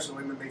 professional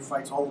MMA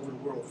fights all over the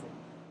world,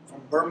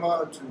 from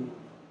Burma to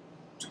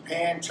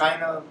Japan,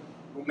 China,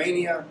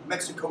 Romania,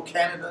 Mexico,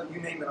 Canada, you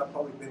name it, I've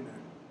probably been there.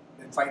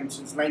 Been fighting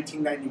since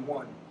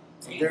 1991.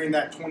 So during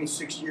that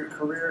 26-year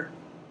career,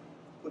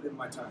 I put in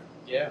my time.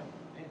 Yeah.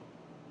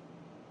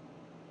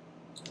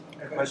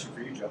 I have a question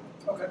for you, Joe.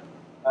 Okay.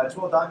 It's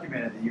well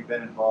documented that you've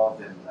been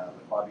involved in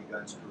with Bobby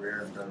Gunn's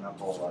career and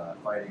bare-knuckle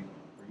fighting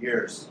for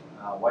years.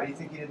 Why do you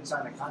think you didn't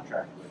sign a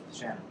contract with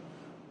Shannon?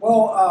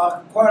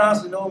 Well, quite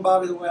honestly, knowing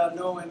Bobby the way I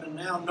know him, and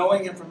now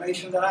knowing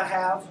information that I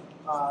have,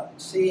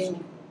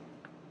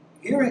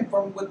 hearing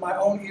with my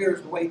own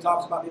ears the way he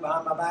talks about me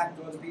behind my back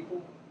to other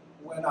people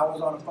when I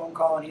was on a phone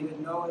call and he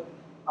didn't know it,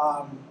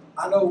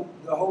 I know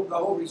the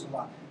whole reason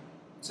why.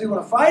 See, when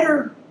a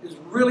fighter is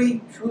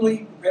really,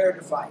 truly prepared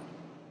to fight,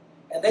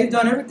 and they've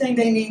done everything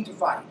they need to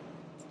fight,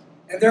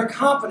 and they're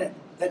confident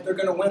that they're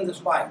going to win this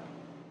fight,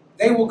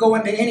 they will go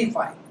into any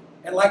fight.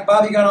 And like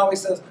Bobby Gunn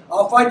always says,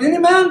 I'll fight any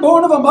man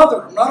born of a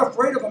mother. I'm not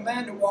afraid of a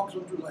man who walks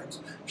with 2 legs.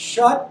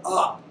 Shut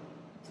up.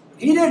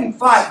 He didn't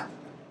fight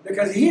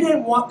because he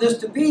didn't want this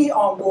to be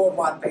on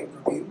worldwide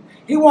pay-per-view.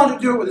 He wanted to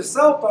do it with his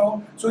cell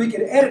phone so he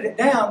could edit it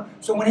down,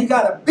 so when he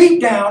got a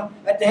beat down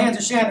at the hands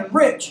of Shannon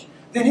Ritch,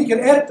 then he could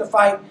edit the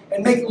fight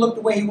and make it look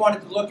the way he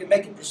wanted to look and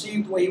make it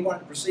perceived the way he wanted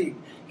to perceive.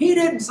 He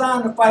didn't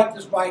sign to fight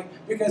this fight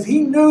because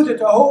he knew that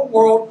the whole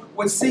world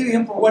would see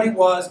him for what he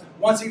was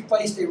once he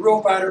faced a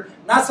real fighter,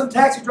 not some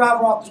taxi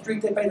driver off the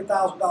street they paid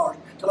 $1,000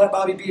 to let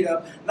Bobby beat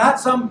up, not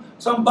some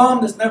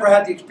bum that's never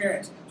had the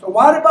experience. So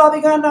why did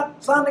Bobby Gunn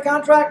not sign the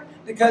contract?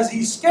 Because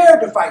he's scared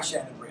to fight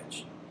Shannon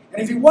Ritch.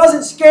 And if he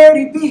wasn't scared,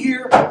 he'd be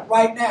here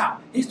right now.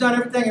 He's done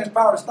everything in his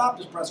power to stop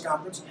this press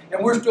conference,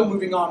 and we're still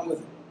moving on with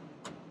it.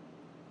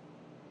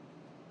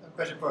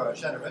 Question for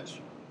Shannon Ritch.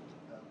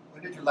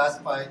 When did you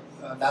last fight,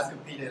 last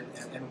compete in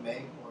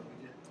MMA or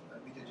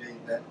BJJ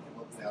event, and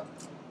what was the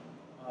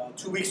outcome?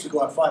 2 weeks ago,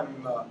 I fought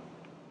in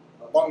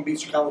Long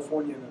Beach,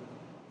 California, in a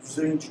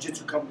Brazilian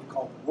Jiu-Jitsu company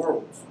called the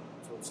World.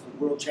 So it's the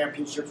World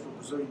Championships for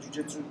Brazilian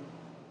Jiu-Jitsu,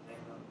 and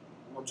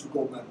won 2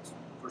 gold medals,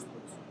 first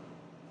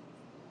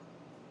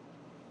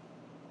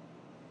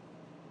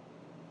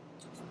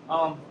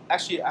place.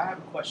 Actually, I have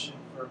a question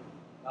for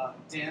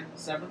Dan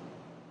Severn.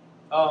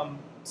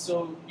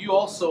 So you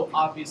also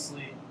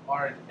obviously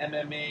are an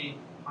MMA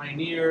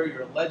pioneer.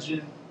 You're a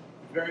legend.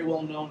 You're very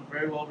well known,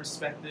 very well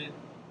respected.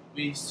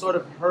 We sort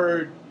of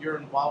heard your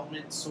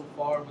involvement so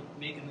far with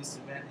making this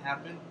event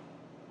happen.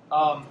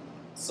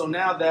 So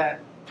now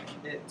that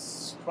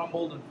it's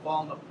crumbled and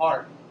fallen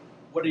apart,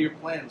 what are your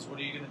plans? What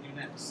are you going to do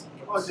next?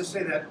 I'll just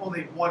say that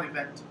only one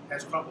event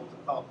has crumbled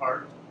and fell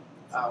apart.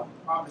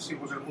 Obviously,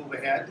 we're going to move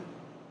ahead.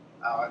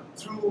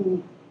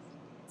 Through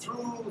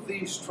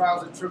these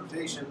trials and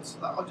tribulations,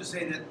 I'll just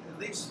say that at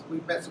least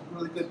we've met some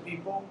really good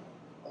people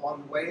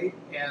along the way,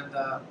 and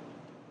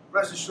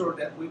rest assured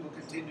that we will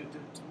continue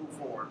to move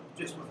forward,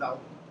 just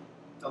without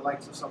the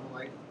likes of someone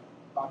like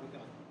Bobby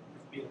Gunn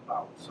being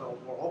involved. So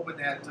we're hoping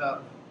that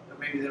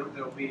maybe there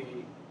will be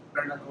a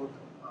bare knuckle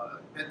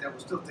event that will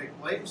still take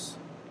place,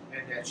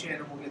 and that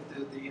Shannon will get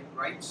the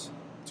rights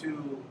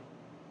to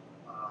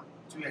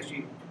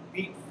actually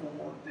compete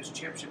for this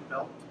championship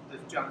belt, this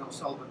John L.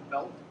 Sullivan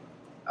belt.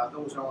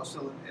 Those are all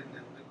still in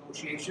the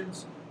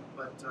negotiations,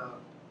 but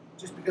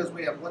just because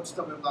we have one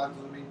stumbling block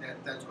doesn't mean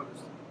that that's going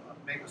to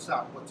make us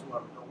stop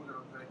whatsoever. No, we're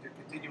going to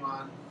continue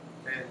on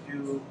and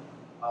do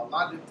a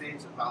lot of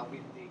things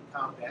involving the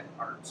combat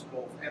arts,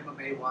 both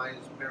MMA-wise,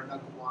 bare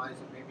knuckle-wise,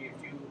 and maybe a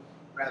few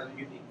rather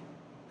unique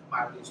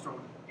commodities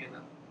thrown in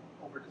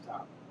over the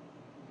top.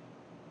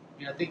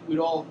 Yeah, I think we'd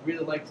all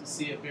really like to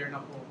see a bare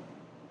knuckle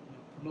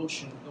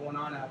promotion going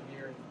on out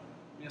here.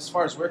 And as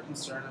far as we're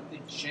concerned, I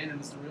think Shannon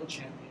is the real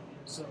champion here.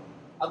 So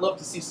I'd love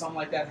to see something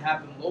like that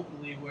happen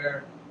locally,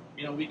 where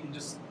we can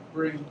just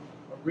bring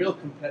a real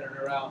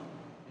competitor out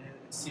and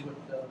see what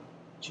the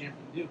champ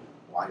can do.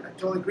 Well, I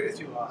totally agree with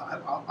you.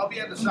 I'll be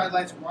on the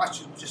sidelines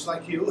watching, just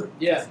like you.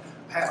 Yeah.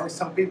 I always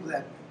tell people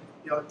that,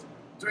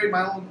 during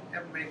my own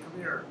MMA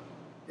career,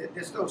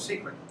 it's no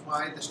secret.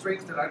 The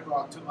strength that I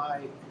brought to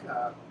my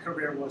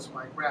career was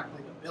my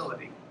grappling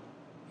ability.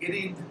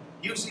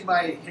 Using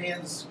my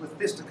hands with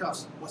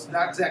fisticuffs was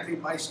not exactly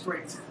my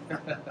strength.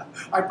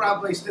 I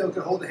probably still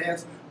could hold the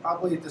hands,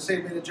 probably the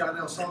same way that John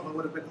L. Sullivan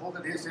would have been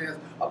holding his hands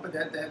up in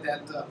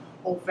that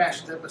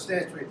old-fashioned type of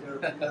stance right there,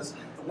 because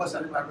it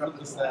wasn't in my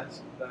repertoire.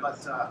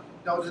 But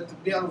no, to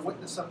be able to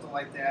witness something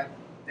like that,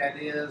 that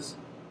is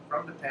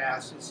from the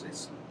past,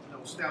 it's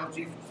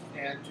nostalgic,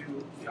 and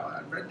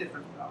I've read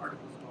different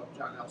articles about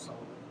John L.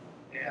 Sullivan,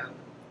 and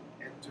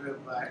to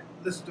have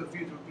listened to a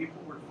few different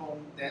people over the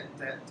phone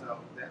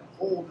that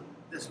hold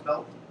this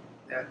belt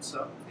that's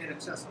in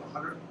excess of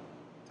 100,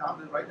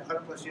 Tom, right?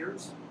 100 plus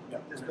years? Yeah.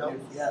 This belt?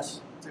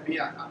 Yes. To me,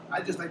 I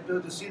just like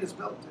to see this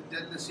belt, and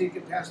then to see it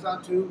get passed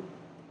on to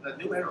the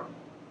new era.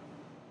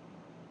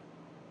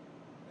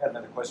 I got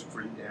another question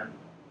for you, Dan.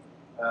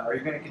 Are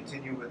you going to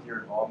continue with your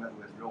involvement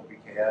with Real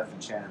BKF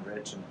and Shannon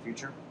Ritch in the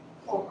future?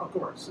 Oh, of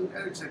course.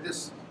 As I said,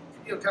 this,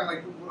 kind of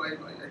like what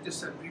I just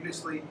said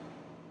previously,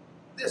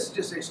 this is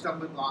just a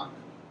stumbling block.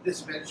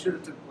 This event should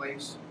have took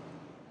place,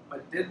 but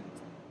it didn't.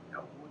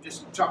 We'll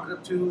just chalk it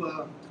up to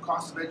the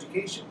cost of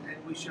education, and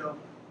we shall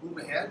move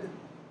ahead.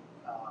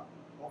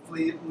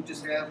 Hopefully, we'll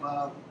just have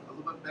a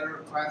little bit better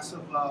class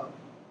of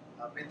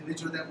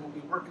individual that we'll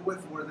be working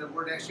with, where the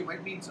word actually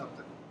might mean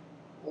something.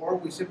 Or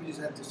we simply just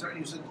have to start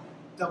using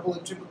double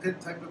and triplicate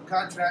type of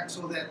contracts,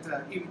 so that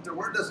even if the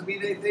word doesn't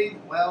mean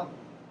anything, well,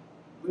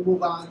 we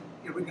move on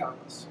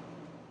regardless.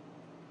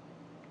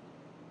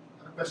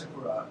 I have a question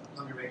for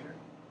Hungry Ranger.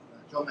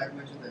 Joe Mack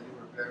mentioned that you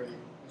were very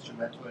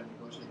instrumental in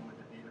negotiating with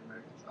the Native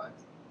American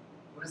tribes.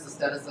 What is the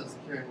status of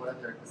securing one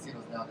of their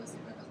casinos now this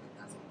event has been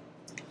canceled?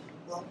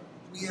 Well,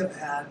 we have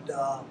had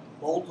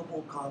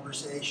multiple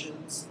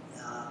conversations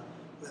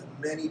with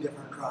many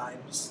different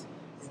tribes,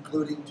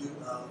 including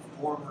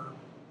former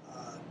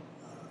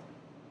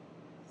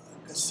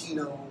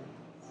casino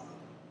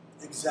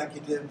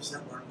executives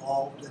that were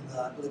involved in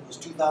I believe it was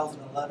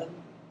 2011.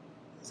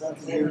 Is that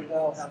the year?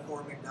 At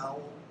Fort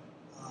McDowell.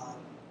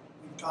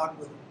 We've talked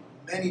with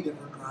many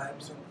different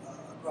tribes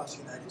across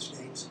the United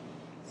States,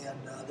 and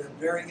they're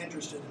very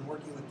interested in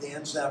working with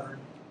Dan Severn,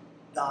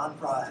 Don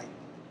Fry,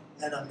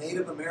 and a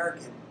Native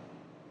American,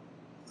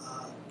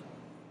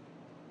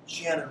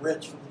 Shannon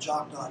Ritch from the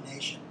Choctaw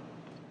Nation.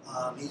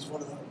 He's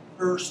one of the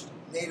first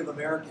Native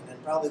American,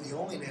 and probably the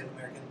only Native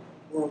American,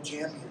 world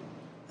champion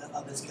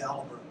of his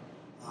caliber.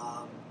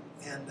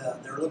 And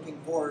they're looking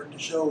forward to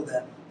show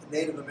that the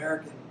Native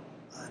American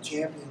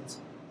champions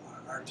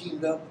are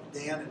teamed up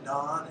with Dan and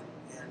Don,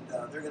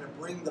 and they're going to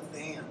bring the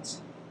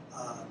fans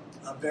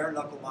a bare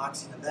knuckle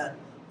boxing event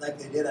like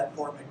they did at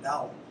Fort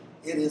McDowell.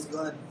 It is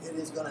going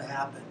to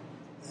happen,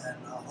 and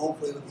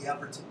hopefully with the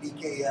efforts of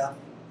BKF,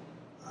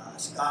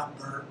 Scott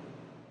Burke,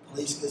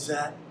 Police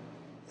Gazette,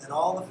 and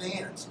all the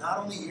fans, not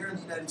only here in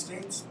the United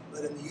States,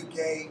 but in the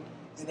UK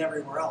and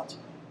everywhere else.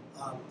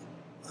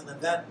 An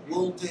event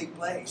will take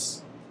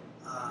place.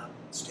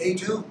 Stay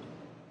tuned.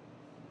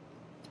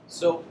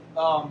 So,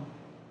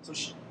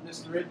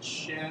 Mr. Rich,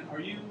 Shannon, are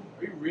you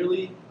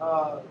really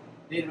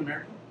Native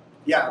American?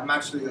 Yeah, I'm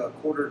actually a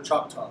quarter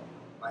Choctaw.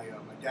 My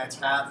dad's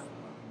half. My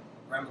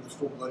grandmother's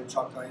full-blooded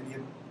Choctaw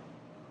Indian.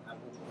 I'm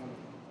Oklahoma.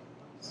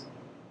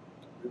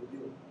 Real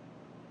deal.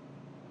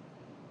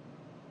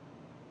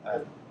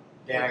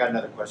 Dan, I got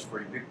another question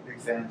for you. Big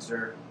fan,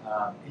 sir.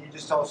 Can you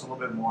just tell us a little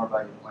bit more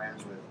about your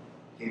plans with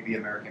KB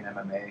American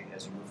MMA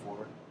as you move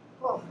forward?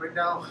 Well, right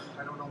now,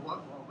 I don't know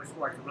much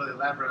more I can really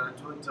elaborate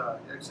onto it.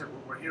 Except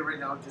we're here right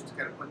now just to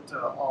kind of put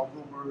all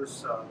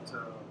rumors to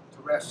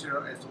rest here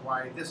as to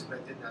why this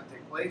event did not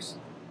take place.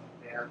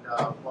 And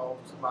well,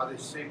 a lot of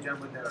these same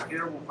gentlemen that are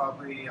here will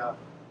probably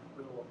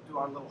we'll do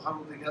our little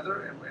huddle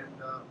together. And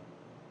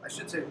I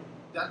should say,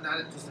 not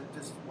just at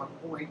this one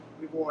point.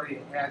 We've already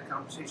had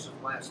conversations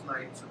last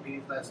night, some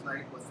meetings last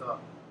night with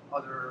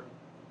other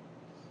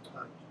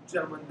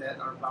gentlemen that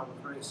are involved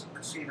with various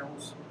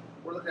casinos.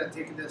 We're looking at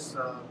taking this,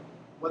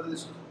 whether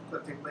this is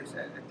going to take place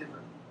at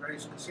different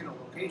various casino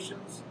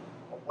locations,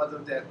 or whether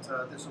that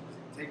this will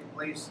be taking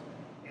place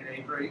in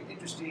a very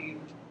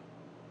interesting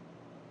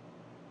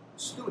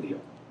studio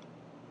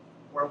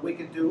where we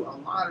can do a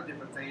lot of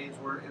different things,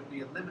 where it'll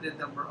be a limited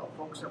number of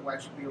folks that will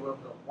actually be able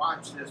to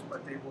watch this,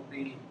 but they will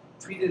be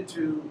treated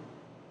to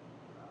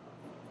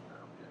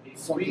a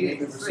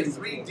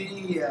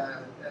 3D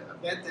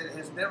event that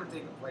has never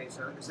taken place.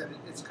 Like I said,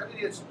 it's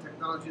cutting edge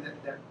technology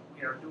that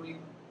we are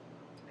doing,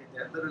 and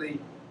that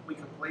literally we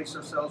can place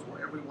ourselves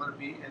wherever we want to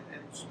be, and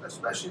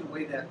especially the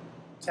way that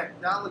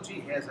technology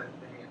has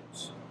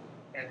advanced,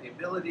 and the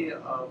ability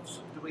of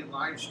doing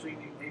live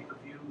streaming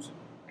pay-per-views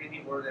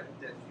anywhere that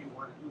you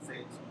want to do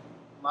things.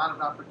 A lot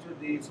of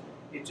opportunities.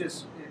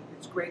 It's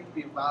great to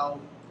be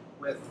involved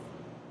with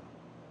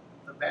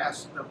the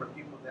vast number of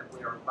people that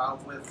we are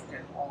involved with,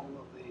 and all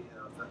of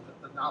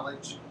the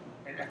knowledge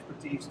and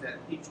expertise that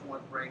each one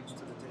brings to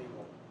the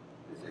table.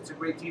 It's a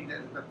great team that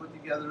has been put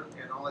together,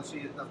 and all I see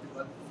is nothing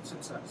but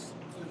success.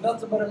 There's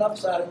nothing but an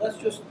upside. And let's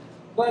just,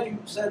 glad you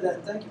said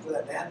that. Thank you for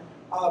that, Dan.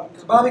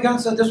 Because Bobby Gunn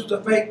said this was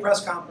a fake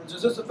press conference.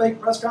 Is this a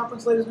fake press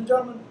conference, ladies and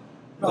gentlemen?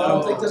 No, I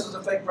don't think this is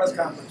a fake press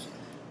conference.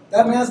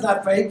 That man's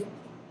not fake.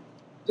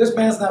 This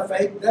man's not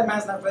fake. That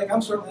man's not fake.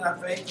 I'm certainly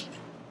not fake.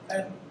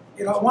 And,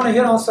 you know, I want to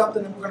hit on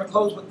something, and we're going to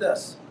close with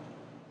this.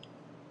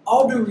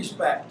 All due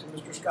respect to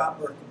Mr. Scott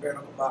Burke, the Bare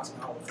Knuckle Boxing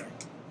Hall of Fame.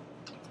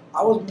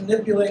 I was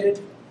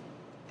manipulated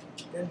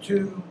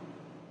into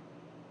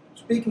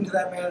speaking to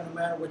that man in a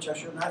manner which I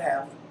should not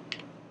have.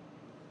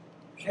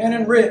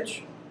 Shannon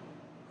Ritch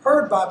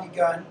heard Bobby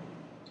Gunn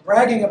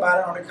bragging about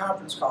it on a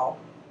conference call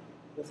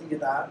with the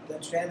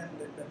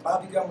that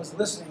Bobby Gunn was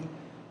listening.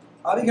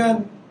 Bobby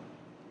Gunn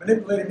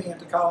manipulated me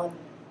into calling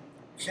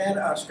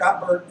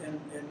Scott Burke and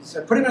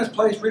said, put him in his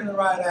place, read him the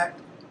riot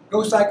act,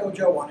 go Psycho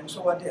Joe on him.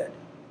 So I did.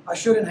 I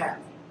shouldn't have.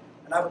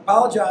 And I've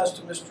apologized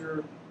to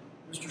Mr.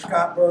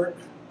 Scott Burke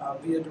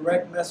via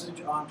direct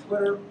message on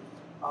Twitter.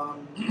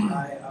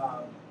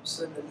 I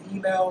sent an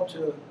email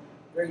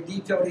very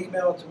detailed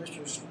email to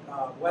Mr.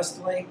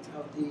 Westlake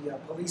of the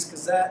Police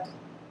Gazette.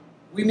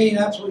 We mean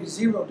absolutely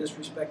zero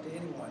disrespect to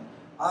anyone.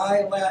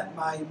 I let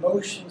my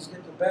emotions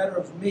get the better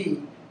of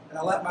me, and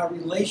I let my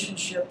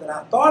relationship that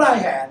I thought I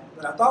had,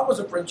 that I thought was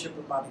a friendship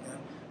with Bobby Gunn,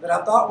 that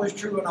I thought was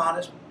true and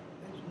honest,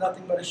 it was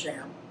nothing but a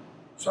sham.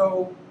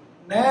 So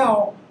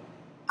now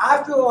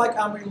I feel like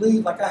I'm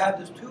relieved, like I have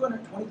this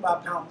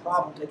 225-pound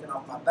problem taken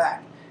off my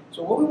back.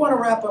 So what we want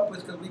to wrap up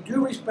with, because we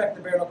do respect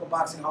the Bare Knuckle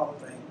Boxing Hall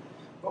of Fame,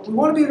 but we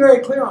want to be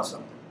very clear on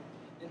something.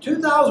 In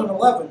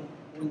 2011,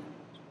 when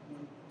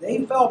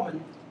Dave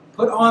Feldman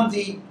put on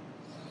the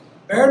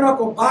Bare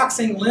Knuckle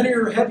Boxing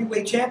Linear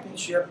Heavyweight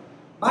Championship,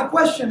 my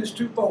question is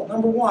twofold.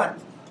 Number one,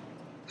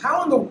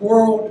 how in the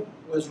world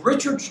was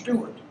Richard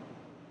Stewart,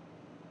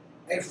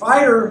 a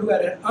fighter who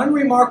had an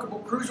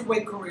unremarkable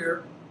cruiserweight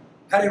career,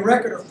 had a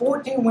record of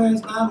 14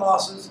 wins, 9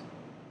 losses,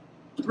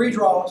 3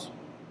 draws.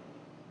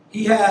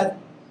 He had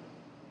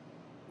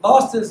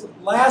lost his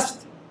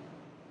last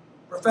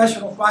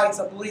professional fights,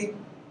 I believe,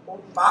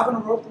 5 in a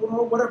row, 4 in a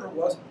row, whatever it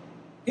was.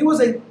 He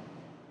was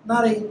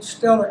not a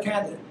stellar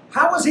candidate.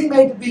 How was he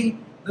made to be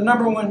the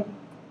number one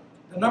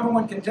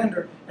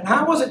contender? And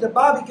how was it that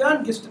Bobby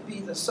Gunn gets to be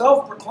the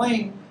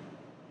self-proclaimed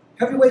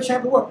heavyweight champion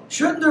of the world?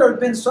 Shouldn't there have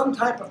been some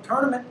type of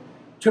tournament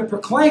to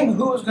proclaim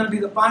who was going to be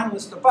the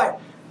finalist to fight?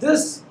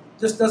 This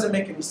just doesn't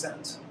make any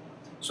sense.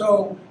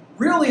 So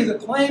really the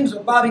claims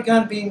of Bobby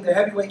Gunn being the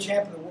heavyweight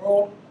champion of the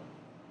world,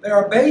 they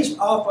are based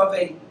off of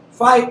a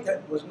fight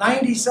that was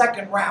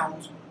 90-second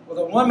rounds with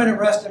a 1-minute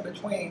rest in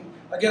between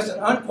against an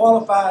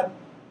unqualified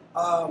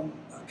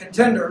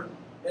contender,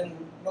 and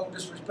no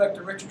disrespect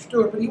to Richard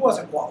Stewart, but he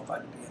wasn't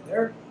qualified to be in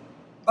there.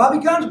 Bobby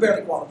Gunn's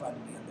barely qualified to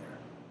be in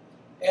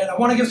there. And I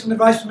want to give some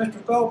advice to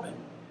Mr. Feldman.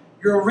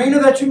 Your arena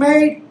that you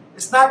made,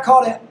 it's not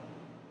called a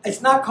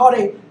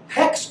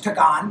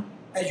hextagon,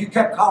 as you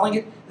kept calling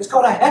it. It's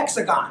called a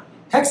hexagon.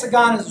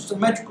 Hexagon is a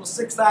symmetrical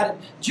six-sided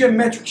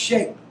geometric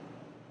shape.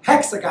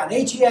 Hexagon,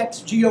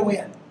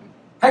 H-E-X-G-O-N.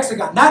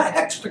 Hexagon, not a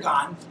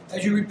hexagon,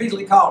 as you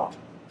repeatedly call it.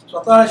 So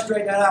I thought I'd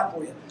straighten that out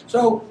for you.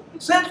 So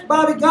since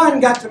Bobby Gunn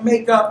got to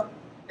make up,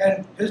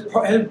 and his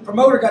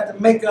promoter got to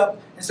make up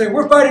and say,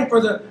 we're fighting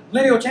for the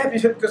lineal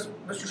championship, because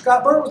Mr.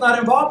 Scott Burr was not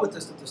involved with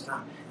this at this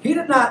time. He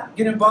did not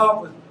get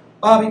involved with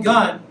Bobby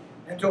Gunn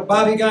until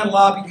Bobby Gunn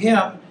lobbied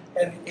him,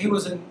 and he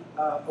was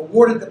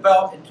awarded the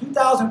belt in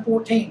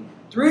 2014,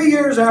 3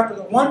 years after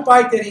the one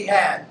fight that he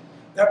had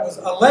that was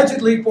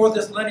allegedly for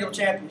this lineal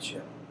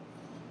championship.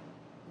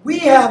 We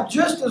have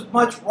just as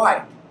much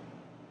right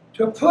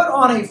to put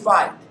on a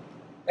fight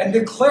and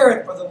declare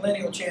it for the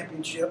lineal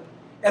championship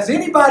as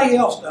anybody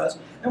else does,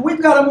 and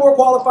we've got a more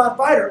qualified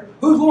fighter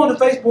who's willing to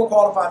face more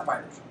qualified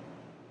fighters.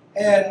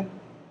 And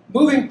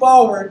moving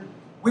forward,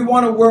 we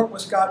want to work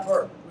with Scott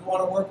Burr. We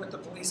want to work with the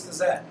Police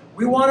Gazette.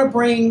 We want to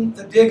bring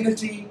the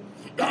dignity,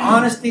 the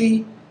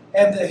honesty,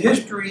 and the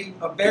history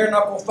of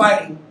bare-knuckle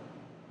fighting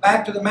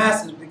back to the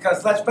masses,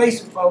 because let's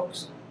face it,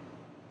 folks,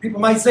 people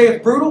might say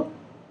it's brutal,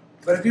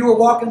 but if you were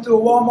walking through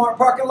a Walmart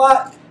parking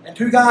lot and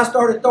two guys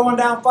started throwing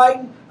down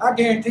fighting, I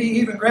guarantee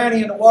you even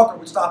Granny and the Walker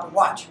would stop and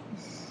watch.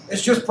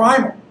 It's just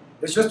primal.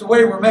 It's just the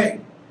way we're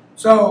made.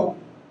 So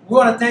we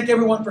want to thank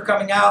everyone for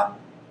coming out.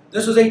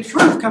 This is a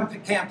truth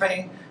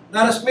campaign,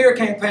 not a smear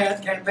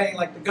campaign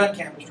like the Gunn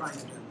camp is trying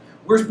to do.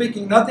 We're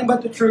speaking nothing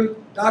but the truth,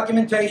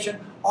 documentation,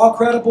 all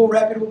credible,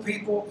 reputable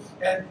people,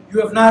 and you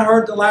have not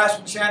heard the last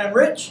from Shannon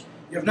Ritch.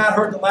 You have not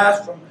heard the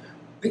last from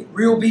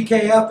Real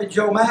BKF and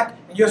Joe Mack,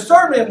 and you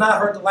certainly have not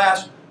heard the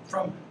last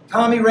from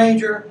Tommy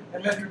Ranger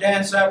and Mr.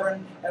 Dan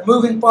Severin. And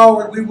moving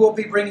forward, we will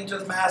be bringing to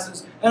the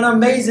masses an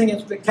amazing and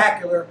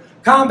spectacular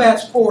combat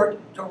sport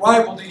to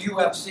rival the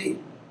UFC.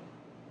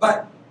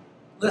 But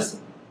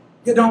listen,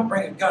 you don't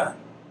bring a gun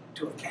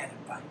to a cannon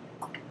fight.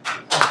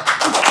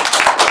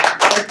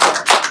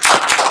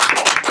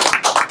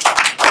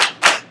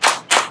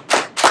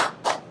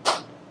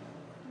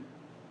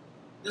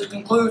 This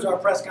concludes our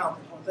press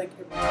conference. Thank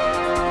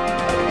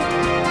you.